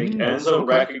 I think Enzo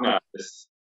recognized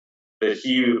that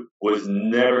he was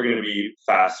never going to be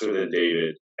faster than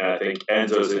David. And I think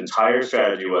Enzo's entire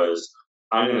strategy was,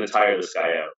 I'm going to tire this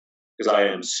guy out because I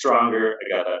am stronger. I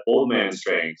got that old man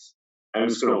strength. I'm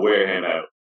just going to wear him out.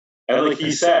 And like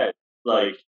he said,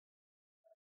 I'm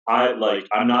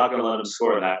not going to let him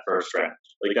score in that first round.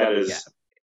 Like that is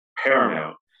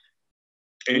paramount.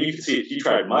 And you can see it. He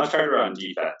tried much harder on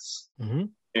defense. Mm-hmm.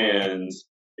 And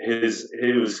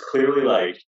it was clearly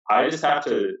like, I just have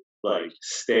to like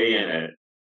stay in it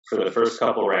for the first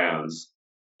couple rounds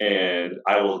and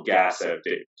I will gas out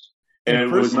David. And it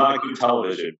was not good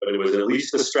television, but it was at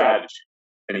least a strategy.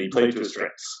 And he played to his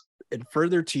strengths. And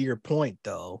further to your point,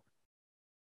 though,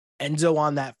 Enzo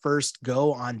on that first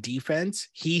go on defense,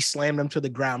 he slammed him to the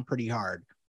ground pretty hard.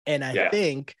 And I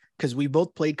think, because we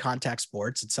both played contact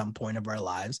sports at some point of our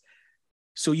lives,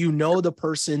 so you know the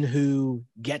person who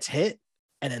gets hit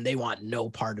and then they want no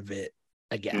part of it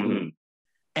again. Mm-hmm.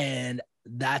 And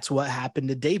that's what happened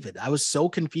to David. I was so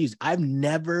confused. I've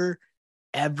never,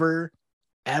 ever,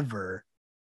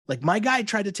 like my guy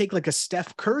tried to take like a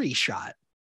Steph Curry shot.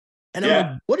 And I'm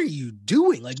like, what are you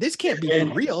doing? Like, this can't be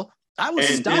for real. I was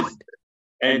stunned.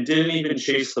 And didn't even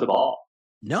chase the ball.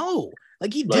 No,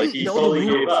 like he didn't know the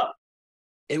rules.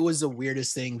 It was the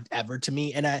weirdest thing ever to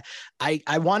me. And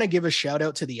I want to give a shout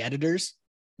out to the editors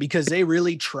because they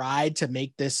really tried to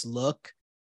make this look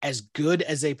as good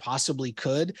as they possibly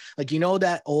could. Like, you know,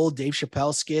 that old Dave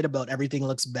Chappelle skit about everything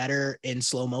looks better in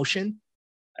slow motion.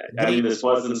 I mean, this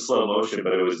was in slow motion,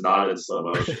 but it was not in slow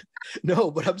motion. No,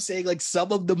 but I'm saying like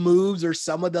some of the moves or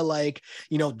some of the like,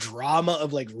 drama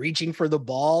of like reaching for the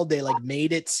ball, they like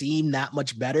made it seem that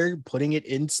much better putting it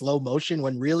in slow motion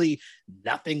when really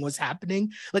nothing was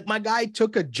happening. Like my guy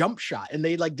took a jump shot and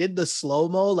they like did the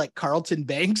slow-mo like Carlton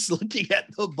Banks looking at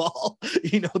the ball,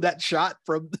 that shot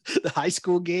from the high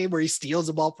school game where he steals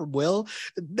the ball from Will.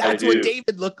 That's what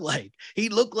David looked like. He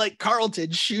looked like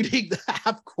Carlton shooting the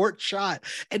half-court shot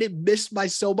and it missed by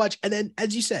so much. And then,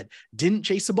 as you said, didn't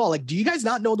chase the ball. Like, do you guys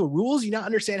not know the rules? You not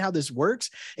understand how this works?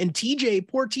 And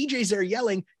poor TJ's there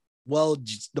yelling, well,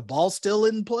 the ball's still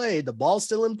in play. The ball's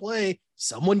still in play.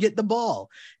 Someone get the ball.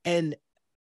 And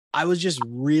I was just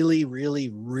really,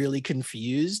 really, really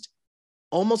confused,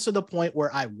 almost to the point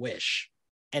where I wish,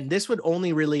 and this would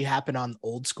only really happen on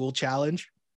old school challenge,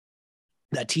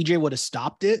 that TJ would have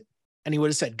stopped it and he would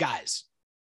have said, guys,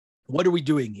 what are we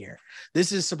doing here?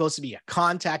 This is supposed to be a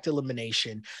contact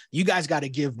elimination. You guys got to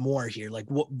give more here. Like,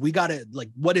 what we got to, like,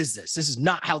 what is this? This is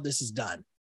not how this is done.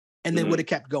 And they would have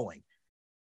kept going.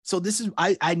 So this is,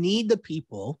 I need the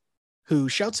people who,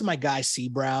 shouts to my guy, C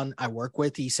Brown, I work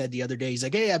with. He said the other day, he's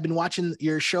like, hey, I've been watching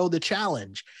your show, The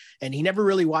Challenge. And he never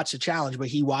really watched The Challenge, but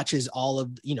he watches all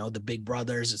of, the Big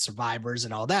Brothers and Survivors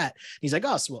and all that. He's like,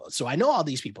 oh, so I know all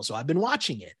these people. So I've been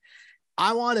watching it.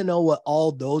 I want to know what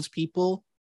all those people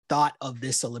thought of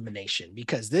this elimination,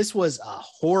 because this was a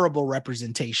horrible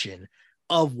representation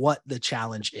of what the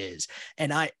challenge is.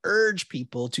 And I urge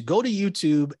people to go to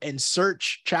YouTube and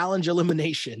search challenge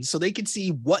elimination so they can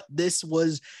see what this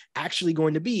was actually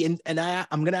going to be. And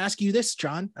I'm going to ask you this,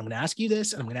 John. I'm going to ask you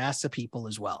this, and I'm going to ask the people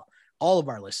as well, all of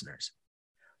our listeners.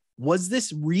 Was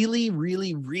this really,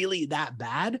 really, really that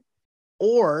bad?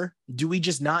 Or do we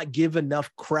just not give enough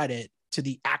credit to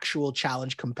the actual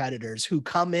challenge competitors who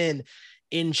come in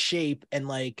shape and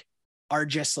like are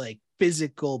just like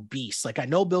physical beasts? Like, I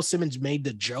know Bill Simmons made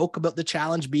the joke about the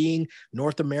challenge being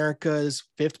North America's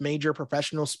 5th major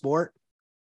professional sport,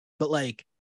 but like,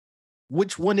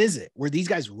 which one is it? Were these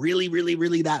guys really, really,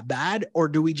 really that bad? Or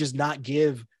do we just not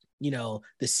give, the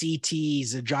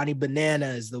CTs, the Johnny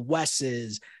Bananas, the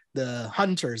Wesses, the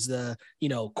Hunters, the,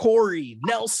 Corey,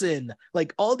 Nelson,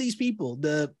 like all these people,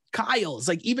 the Kyles,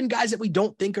 like even guys that we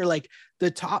don't think are like the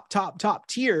top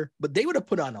tier, but they would have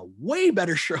put on a way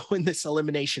better show in this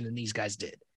elimination than these guys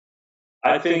did.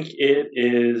 I think it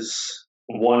is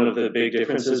one of the big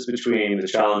differences between the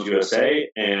Challenge USA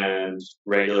and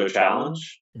regular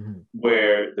challenge,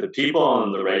 where the people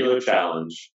on the regular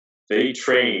challenge, they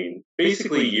train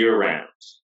basically year round.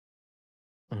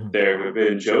 There have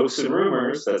been jokes and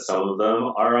rumors that some of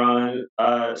them are on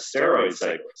steroid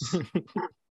cycles.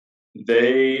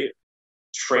 They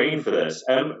train for this.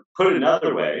 And put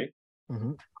another way,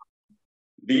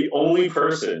 the only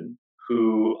person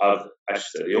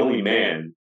the only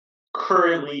man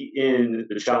currently in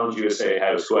the Challenge USA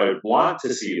house who I would want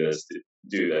to see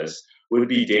do this would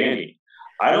be Danny.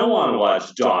 I don't want to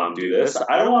watch Dom do this.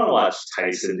 I don't want to watch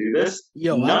Tyson do this.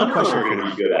 None of them are going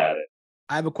to be good at it.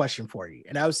 I have a question for you.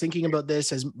 And I was thinking about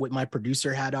this as what my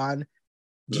producer had on.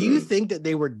 Do you think that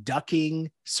they were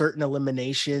ducking certain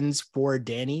eliminations for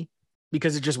Danny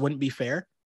because it just wouldn't be fair?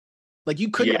 Like, you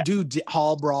couldn't do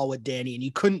Hall Brawl with Danny, and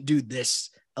you couldn't do this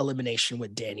elimination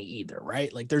with Danny either,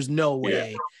 right? Like, there's no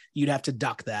way you'd have to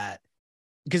duck that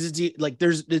because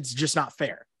it's just not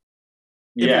fair.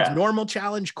 If it's normal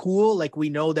challenge, cool. Like, we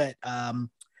know that,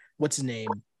 what's his name?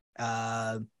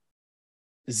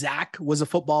 Zach was a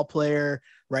football player,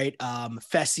 right?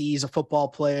 Fessie's a football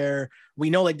player. We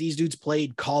know like these dudes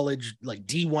played college, like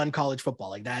D1 college football.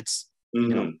 Like that's,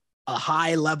 a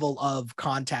high level of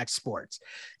contact sports,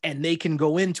 and they can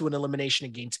go into an elimination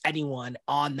against anyone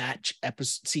on that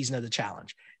season of the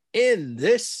challenge. In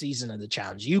this season of the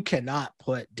challenge, you cannot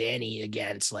put Danny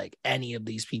against like any of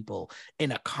these people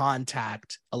in a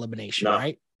contact elimination,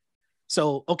 right?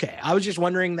 So, okay. I was just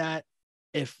wondering that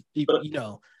if,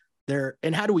 there,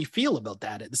 and how do we feel about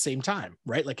that at the same time,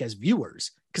 right? Like as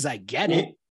viewers, because I get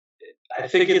it. I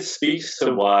think it speaks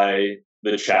to why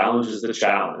the challenge is the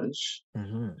challenge,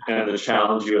 and the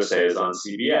Challenge USA is on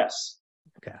CBS.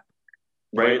 Okay.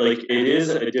 Right? Like, it is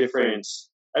a different,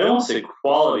 I don't want to say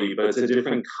quality, but it's a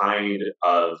different kind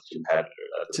of competitor.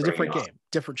 It's a different game,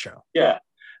 different show. Yeah.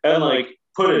 And like,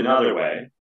 put it another way,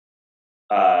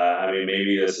 I mean,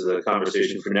 maybe this is a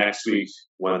conversation for next week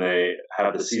when they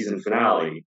have the season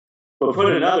finale, but put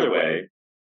it another way,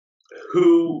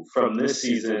 who from this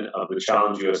season of the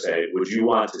Challenge USA would you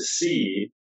want to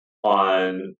see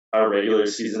on a regular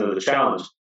season of the challenge?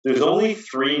 There's only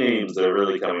 3 names that are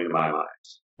really coming to my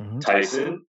mind: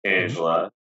 Tyson,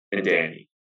 Angela, and Danny.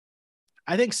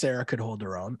 I think Sarah could hold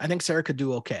her own. I think Sarah could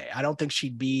do okay. I don't think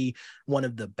she'd be one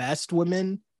of the best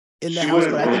women in the house,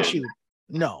 but I think she would.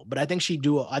 No, but I think she'd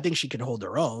do. I think she could hold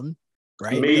her own,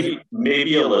 right?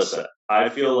 Maybe Alyssa. I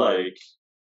feel like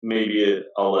maybe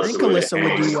Alyssa. I think Alyssa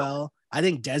would do well. I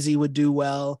think Desi would do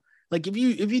well. Like if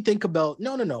you think about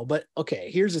no, but okay,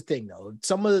 here's the thing though.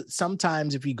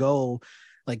 Sometimes if you go,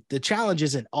 like the challenge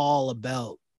isn't all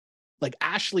about, like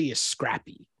Ashley is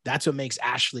scrappy. That's what makes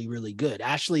Ashley really good.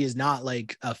 Ashley is not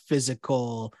like a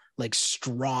physical, like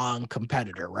strong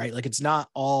competitor, right? Like it's not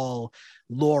all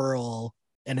Laurel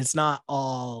and it's not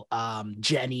all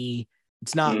Jenny.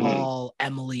 It's not all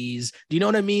Emily's. Do you know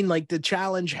what I mean? Like the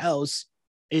challenge house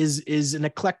is an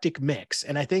eclectic mix.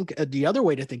 And I think the other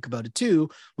way to think about it too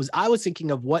was I was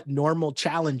thinking of what normal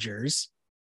challengers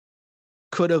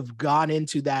could have gone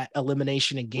into that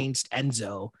elimination against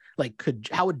Enzo. Like,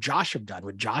 how would Josh have done?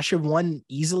 Would Josh have won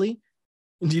easily?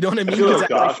 Do you know what I mean? I feel like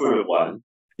Josh would have won.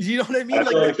 You know what I mean? I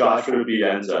feel like Josh would beat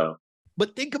Enzo.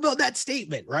 But think about that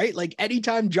statement, right? Like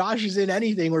anytime Josh is in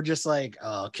anything, we're just like,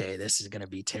 oh, okay, this is going to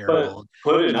be terrible.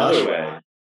 But put it another way,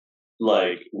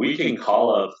 like we can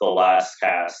call up the last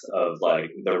cast of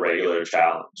like the regular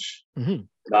challenge,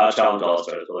 not Challenge All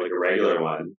Stars, but like a regular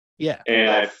one. Yeah. And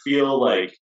I feel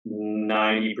like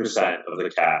 90% of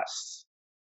the cast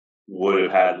would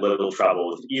have had little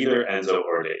trouble with either Enzo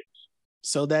or Dave.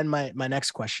 So then my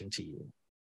next question to you.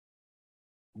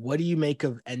 What do you make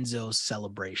of Enzo's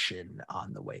celebration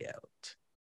on the way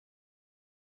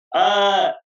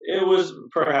out? It was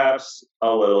perhaps a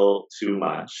little too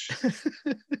much.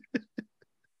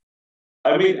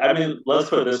 I mean, let's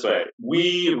put it this way.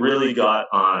 We really got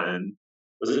on,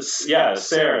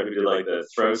 Sarah who did like the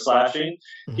throat slashing.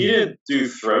 He didn't do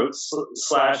throat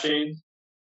slashing,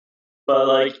 but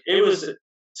like it was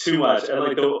too much. And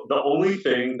like the only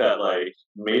thing that like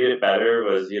made it better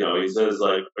was, he says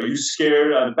like, "Are you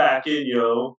scared? I'm back in,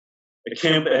 I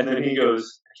can't," and then he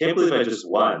goes, "I can't believe I just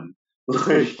won."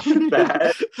 Like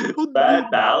that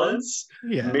balance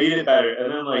made it better.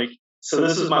 And then like, so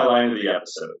this is my line of the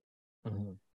episode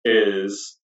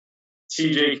is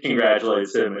TJ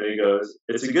congratulates him and he goes,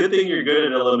 "It's a good thing you're good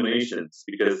at eliminations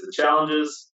because the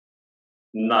challenges,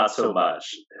 not so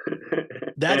much."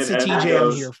 That's the TJ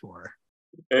I'm here for.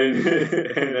 And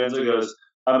Enzo goes,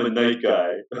 "I'm a night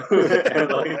guy."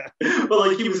 And like, but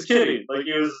like he was kidding, like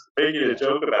he was making a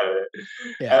joke about it.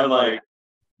 And like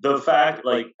the fact,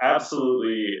 like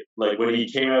absolutely, like when he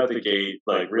came out the gate,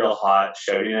 like real hot,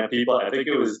 shouting at people. I think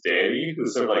it was Danny who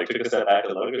sort of like took a step back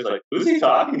and looked. He was like, "Who's he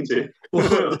talking to?"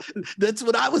 Well, that's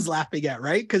what I was laughing at,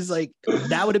 right? Because like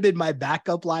that would have been my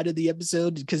backup line of the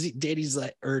episode. Because Danny's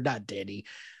like, or not Danny.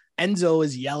 Enzo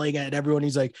is yelling at everyone.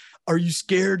 He's like, "Are you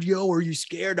scared, yo? Are you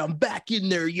scared? I'm back in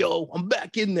there, yo. I'm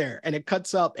back in there." And it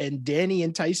cuts up and Danny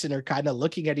and Tyson are kind of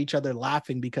looking at each other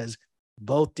laughing because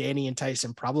both Danny and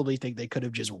Tyson probably think they could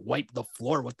have just wiped the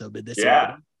floor with them in this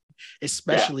episode,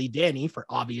 especially Danny for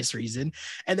obvious reason.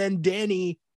 And then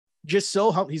Danny just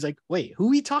so humble. He's like, "Wait, who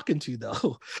are we talking to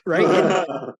though?" Right?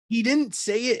 And he didn't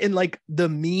say it in like the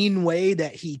mean way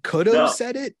that he could have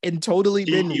said it and totally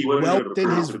been whelped in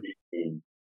his...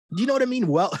 Do you know what I mean?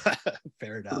 Well,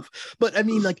 fair enough. But I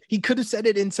mean, like, he could have said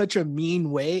it in such a mean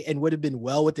way and would have been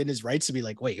well within his rights to be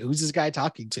like, "Wait, who's this guy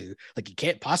talking to? Like, he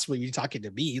can't possibly be talking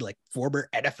to me, like, former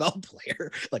NFL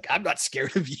player. Like, I'm not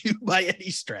scared of you by any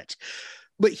stretch."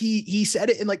 But he said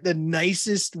it in like the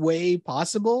nicest way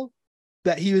possible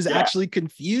that he was actually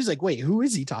confused. Like, wait, who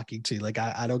is he talking to? Like,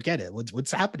 I don't get it.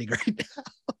 What's happening right now?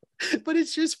 But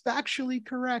it's just factually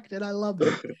correct, and I love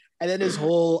it. And then his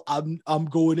whole, I'm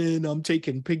going in, I'm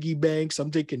taking piggy banks, I'm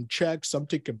taking checks, I'm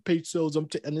taking pesos, and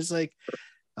it's like,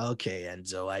 okay,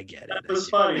 Enzo, I get it. That was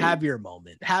funny. Have your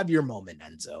moment,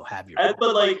 Enzo. Have your moment.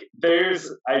 But like,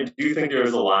 I do think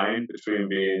there's a line between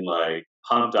being like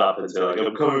pumped up and say like,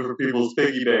 "I'm coming for people's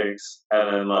piggy banks,"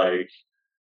 and then like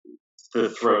the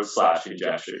throat slashing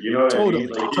gesture. You know what I mean?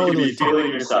 Like, you can be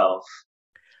feeling yourself,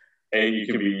 and you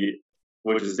can be,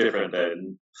 which is different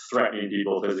than threatening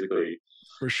people physically.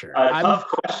 For sure. Tough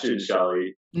question,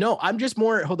 Shelly. No, I'm just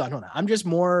more, hold on. I'm just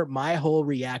more, my whole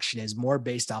reaction is more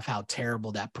based off how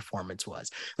terrible that performance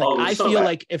was. Like, I feel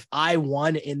like if I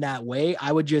won in that way,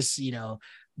 I would just,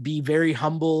 be very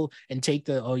humble and take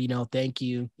the, thank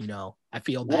you. I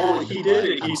feel bad. Well, he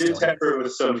did temper it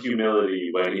with some humility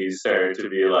when he started to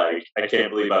be like, "I can't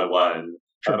believe I won.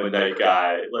 True. I'm a night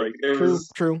guy." Like,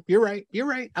 true. You're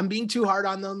right. I'm being too hard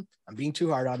on them.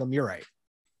 You're right.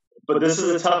 But this is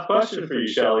a tough question for you,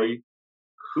 Shelly.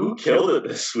 Who killed it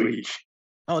this week?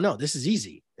 Oh, no, this is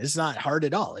easy. It's not hard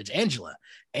at all. It's Angela.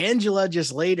 Angela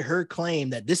just laid her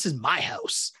claim that this is my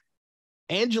house.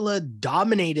 Angela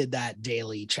dominated that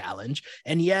daily challenge.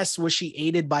 And yes, was she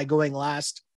aided by going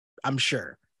last? I'm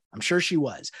sure she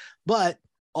was. But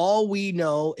all we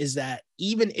know is that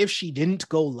even if she didn't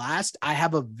go last, I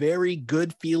have a very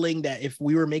good feeling that if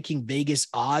we were making Vegas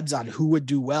odds on who would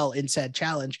do well in said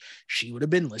challenge, she would have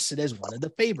been listed as one of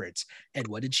the favorites. And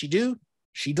what did she do?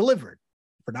 She delivered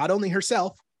for not only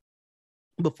herself,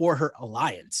 but for her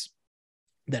alliance.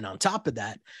 Then on top of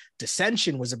that,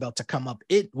 dissension was about to come up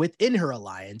within her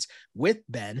alliance with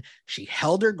Ben. She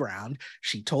held her ground.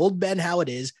 She told Ben how it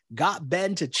is, got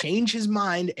Ben to change his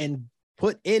mind and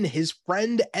put in his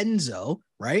friend Enzo,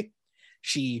 right?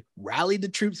 She rallied the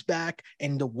troops back,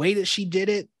 and the way that she did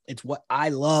it, it's what I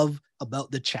love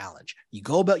about the challenge. You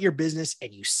go about your business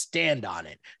and you stand on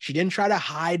it. She didn't try to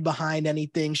hide behind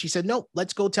anything. She said, nope,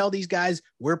 let's go tell these guys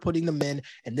we're putting them in,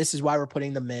 and this is why we're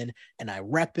putting them in. And I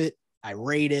rep it. I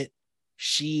rate it.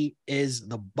 She is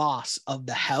the boss of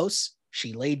the house.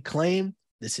 She laid claim.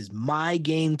 This is my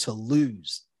game to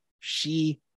lose.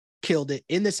 She killed it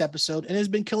in this episode and has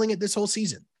been killing it this whole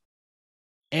season.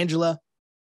 Angela,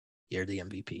 you're the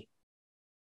MVP.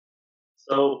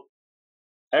 So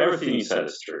everything you said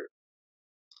is true.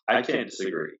 I can't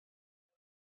disagree.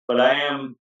 But I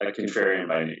am a contrarian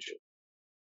by nature.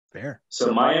 Fair.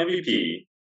 So my MVP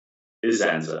is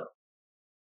Enzo.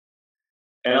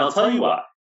 And I'll tell you why.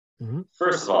 Mm-hmm.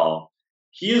 First of all,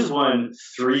 he has won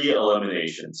 3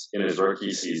 eliminations in his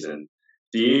rookie season,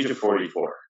 the age of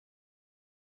 44.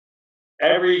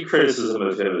 Every criticism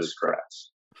of him is correct.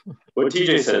 What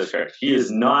TJ said is correct. He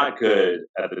is not good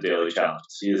at the daily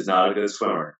challenges. He is not a good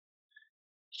swimmer.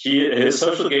 His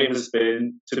social game has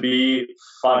been to be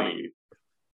funny,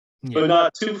 but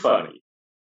not too funny.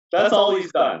 That's all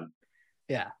he's done.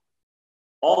 Yeah.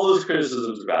 All those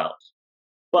criticisms are valid.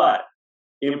 But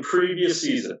in previous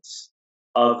seasons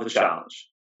of the challenge,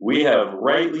 we have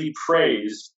rightly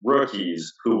praised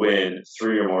rookies who win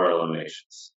 3 or more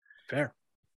eliminations. Fair.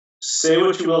 Say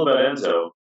what you will about Enzo,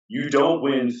 you don't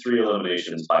win 3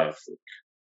 eliminations by a fluke.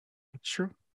 It's true.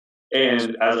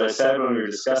 And as I said when we were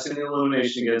discussing the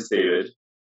elimination against David,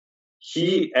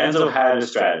 Enzo had a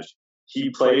strategy. He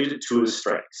played to his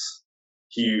strengths.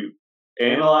 He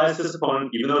analyzed his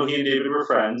opponent, even though he and David were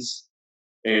friends,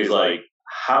 and he's like,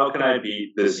 how can I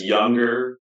beat this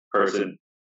younger person?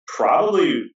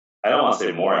 Probably, I don't want to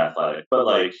say more athletic, but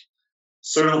like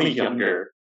certainly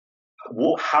younger.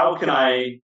 How can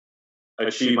I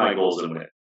achieve my goals and win?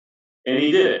 And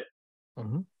he did it.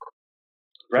 Mm-hmm.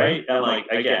 Right? And like,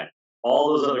 again,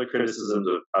 all those other criticisms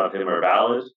of him are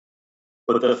valid.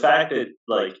 But the fact that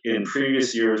like in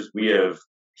previous years, we have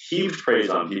heaped praise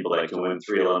on people that can win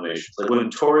 3 eliminations. Like when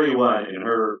Tori won in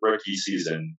her rookie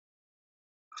season,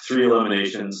 3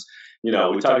 eliminations. We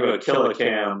talk about Killa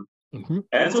Cam. Mm-hmm.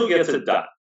 Enzo gets it done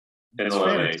in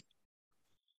elimination.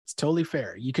 It's totally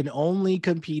fair. You can only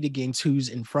compete against who's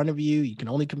in front of you. You can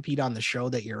only compete on the show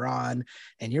that you're on.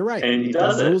 And you're right. And he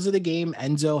does the rules of the game,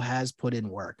 Enzo has put in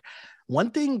work.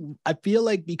 One thing I feel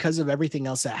like because of everything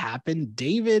else that happened,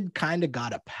 David kind of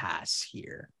got a pass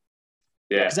here.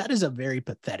 Yeah. Because that is a very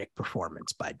pathetic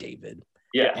performance by David.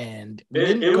 Yeah. And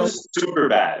it was super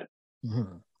bad.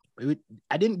 Mm-hmm.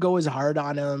 I didn't go as hard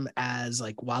on him as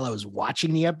like while I was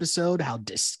watching the episode, how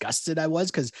disgusted I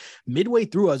was, because midway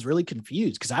through I was really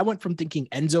confused because I went from thinking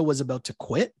Enzo was about to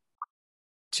quit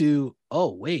to,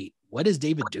 oh, wait, what is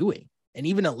David doing? And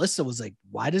even Alyssa was like,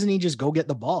 why doesn't he just go get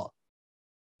the ball?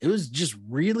 It was just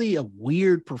really a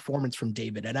weird performance from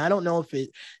David. And I don't know if it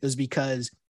was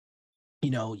because,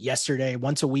 yesterday,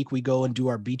 once a week, we go and do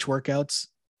our beach workouts.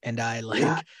 And I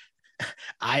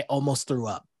almost threw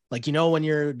up. Like, when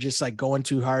you're just like going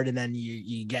too hard and then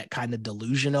you get kind of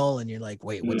delusional and you're like,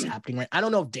 wait, what's happening? Right? I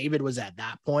don't know if David was at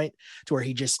that point to where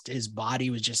his body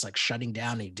was just like shutting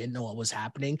down. And he didn't know what was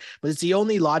happening, but it's the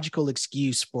only logical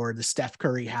excuse for the Steph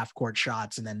Curry half court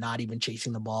shots and then not even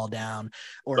chasing the ball down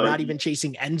or not even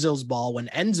chasing Enzo's ball when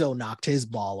Enzo knocked his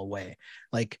ball away.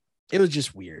 Like it was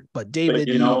just weird, but David,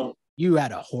 you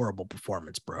had a horrible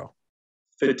performance, bro.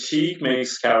 Fatigue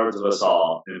makes cowards of us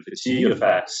all, and fatigue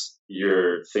affects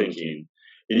your thinking.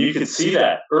 And you can see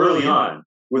that early on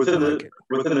within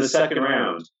the second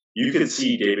round. You could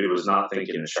see David was not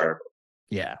thinking as sharply.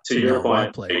 Yeah. To your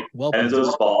point,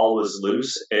 Enzo's ball was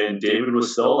loose, and David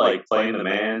was still like playing the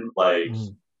man,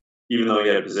 even though he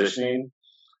had positioning.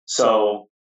 So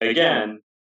again,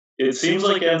 it seems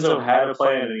like Enzo had a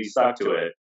plan and he stuck to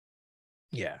it.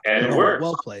 Yeah. And it worked.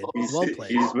 Well played.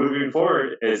 He's moving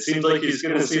forward. It seems like he's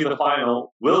going to see the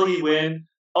final. Will he win?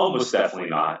 Almost definitely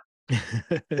not.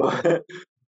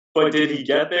 But did he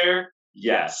get there?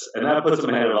 Yes. And that puts him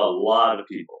ahead of a lot of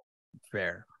people.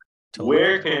 Fair. Totally.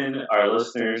 Where can our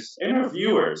listeners and our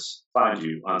viewers find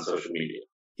you on social media?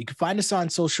 You can find us on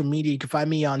social media. You can find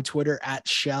me on Twitter at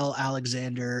Shell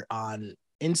Alexander, on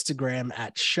Instagram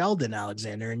at Sheldon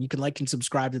Alexander, and you can like and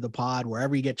subscribe to the pod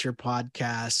wherever you get your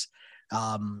podcasts.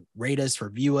 Rate us,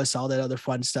 review us, all that other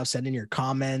fun stuff. Send in your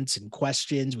comments and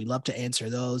questions. We love to answer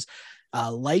those.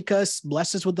 Like us,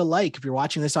 bless us with the like. If you're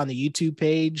watching this on the YouTube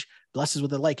page, bless us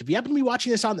with a like. If you happen to be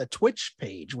watching this on the Twitch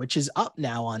page, which is up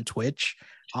now on Twitch,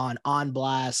 on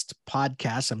Blast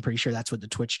Podcast, I'm pretty sure that's what the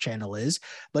Twitch channel is.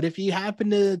 But if you happen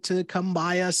to come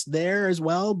by us there as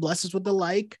well, bless us with the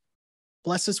like,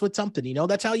 bless us with something. You know,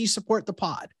 that's how you support the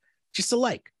pod. Just a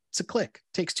like, it's a click,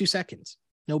 takes 2 seconds,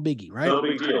 no biggie, right? No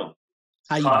big deal.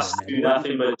 How you Costs doing, you man?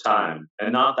 nothing but time,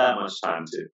 and not that much time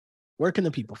too. Where can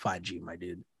the people find you, my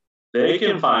dude? They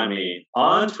can find me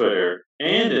on Twitter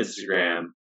and Instagram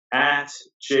at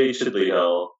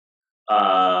jchidleyhill.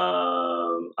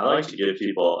 I like to give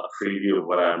people a preview of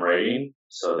what I'm writing,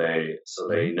 so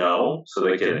they know, so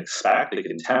they can expect, they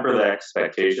can temper their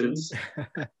expectations.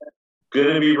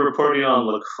 Going to be reporting on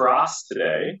lacrosse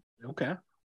today. Okay.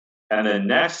 And then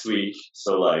next week,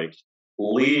 so like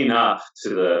leading up to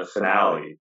the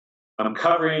finale, I'm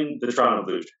covering the Toronto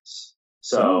Blue Jays.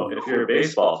 So if you're a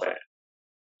baseball fan,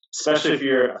 especially if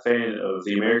you're a fan of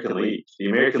the American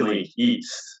League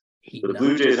East, the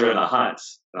Blue Jays are in the hunt,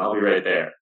 and I'll be right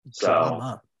there.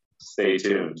 So stay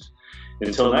tuned.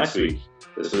 Until next week,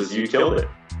 this was You Killed It.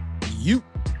 You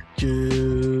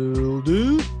killed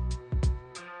it.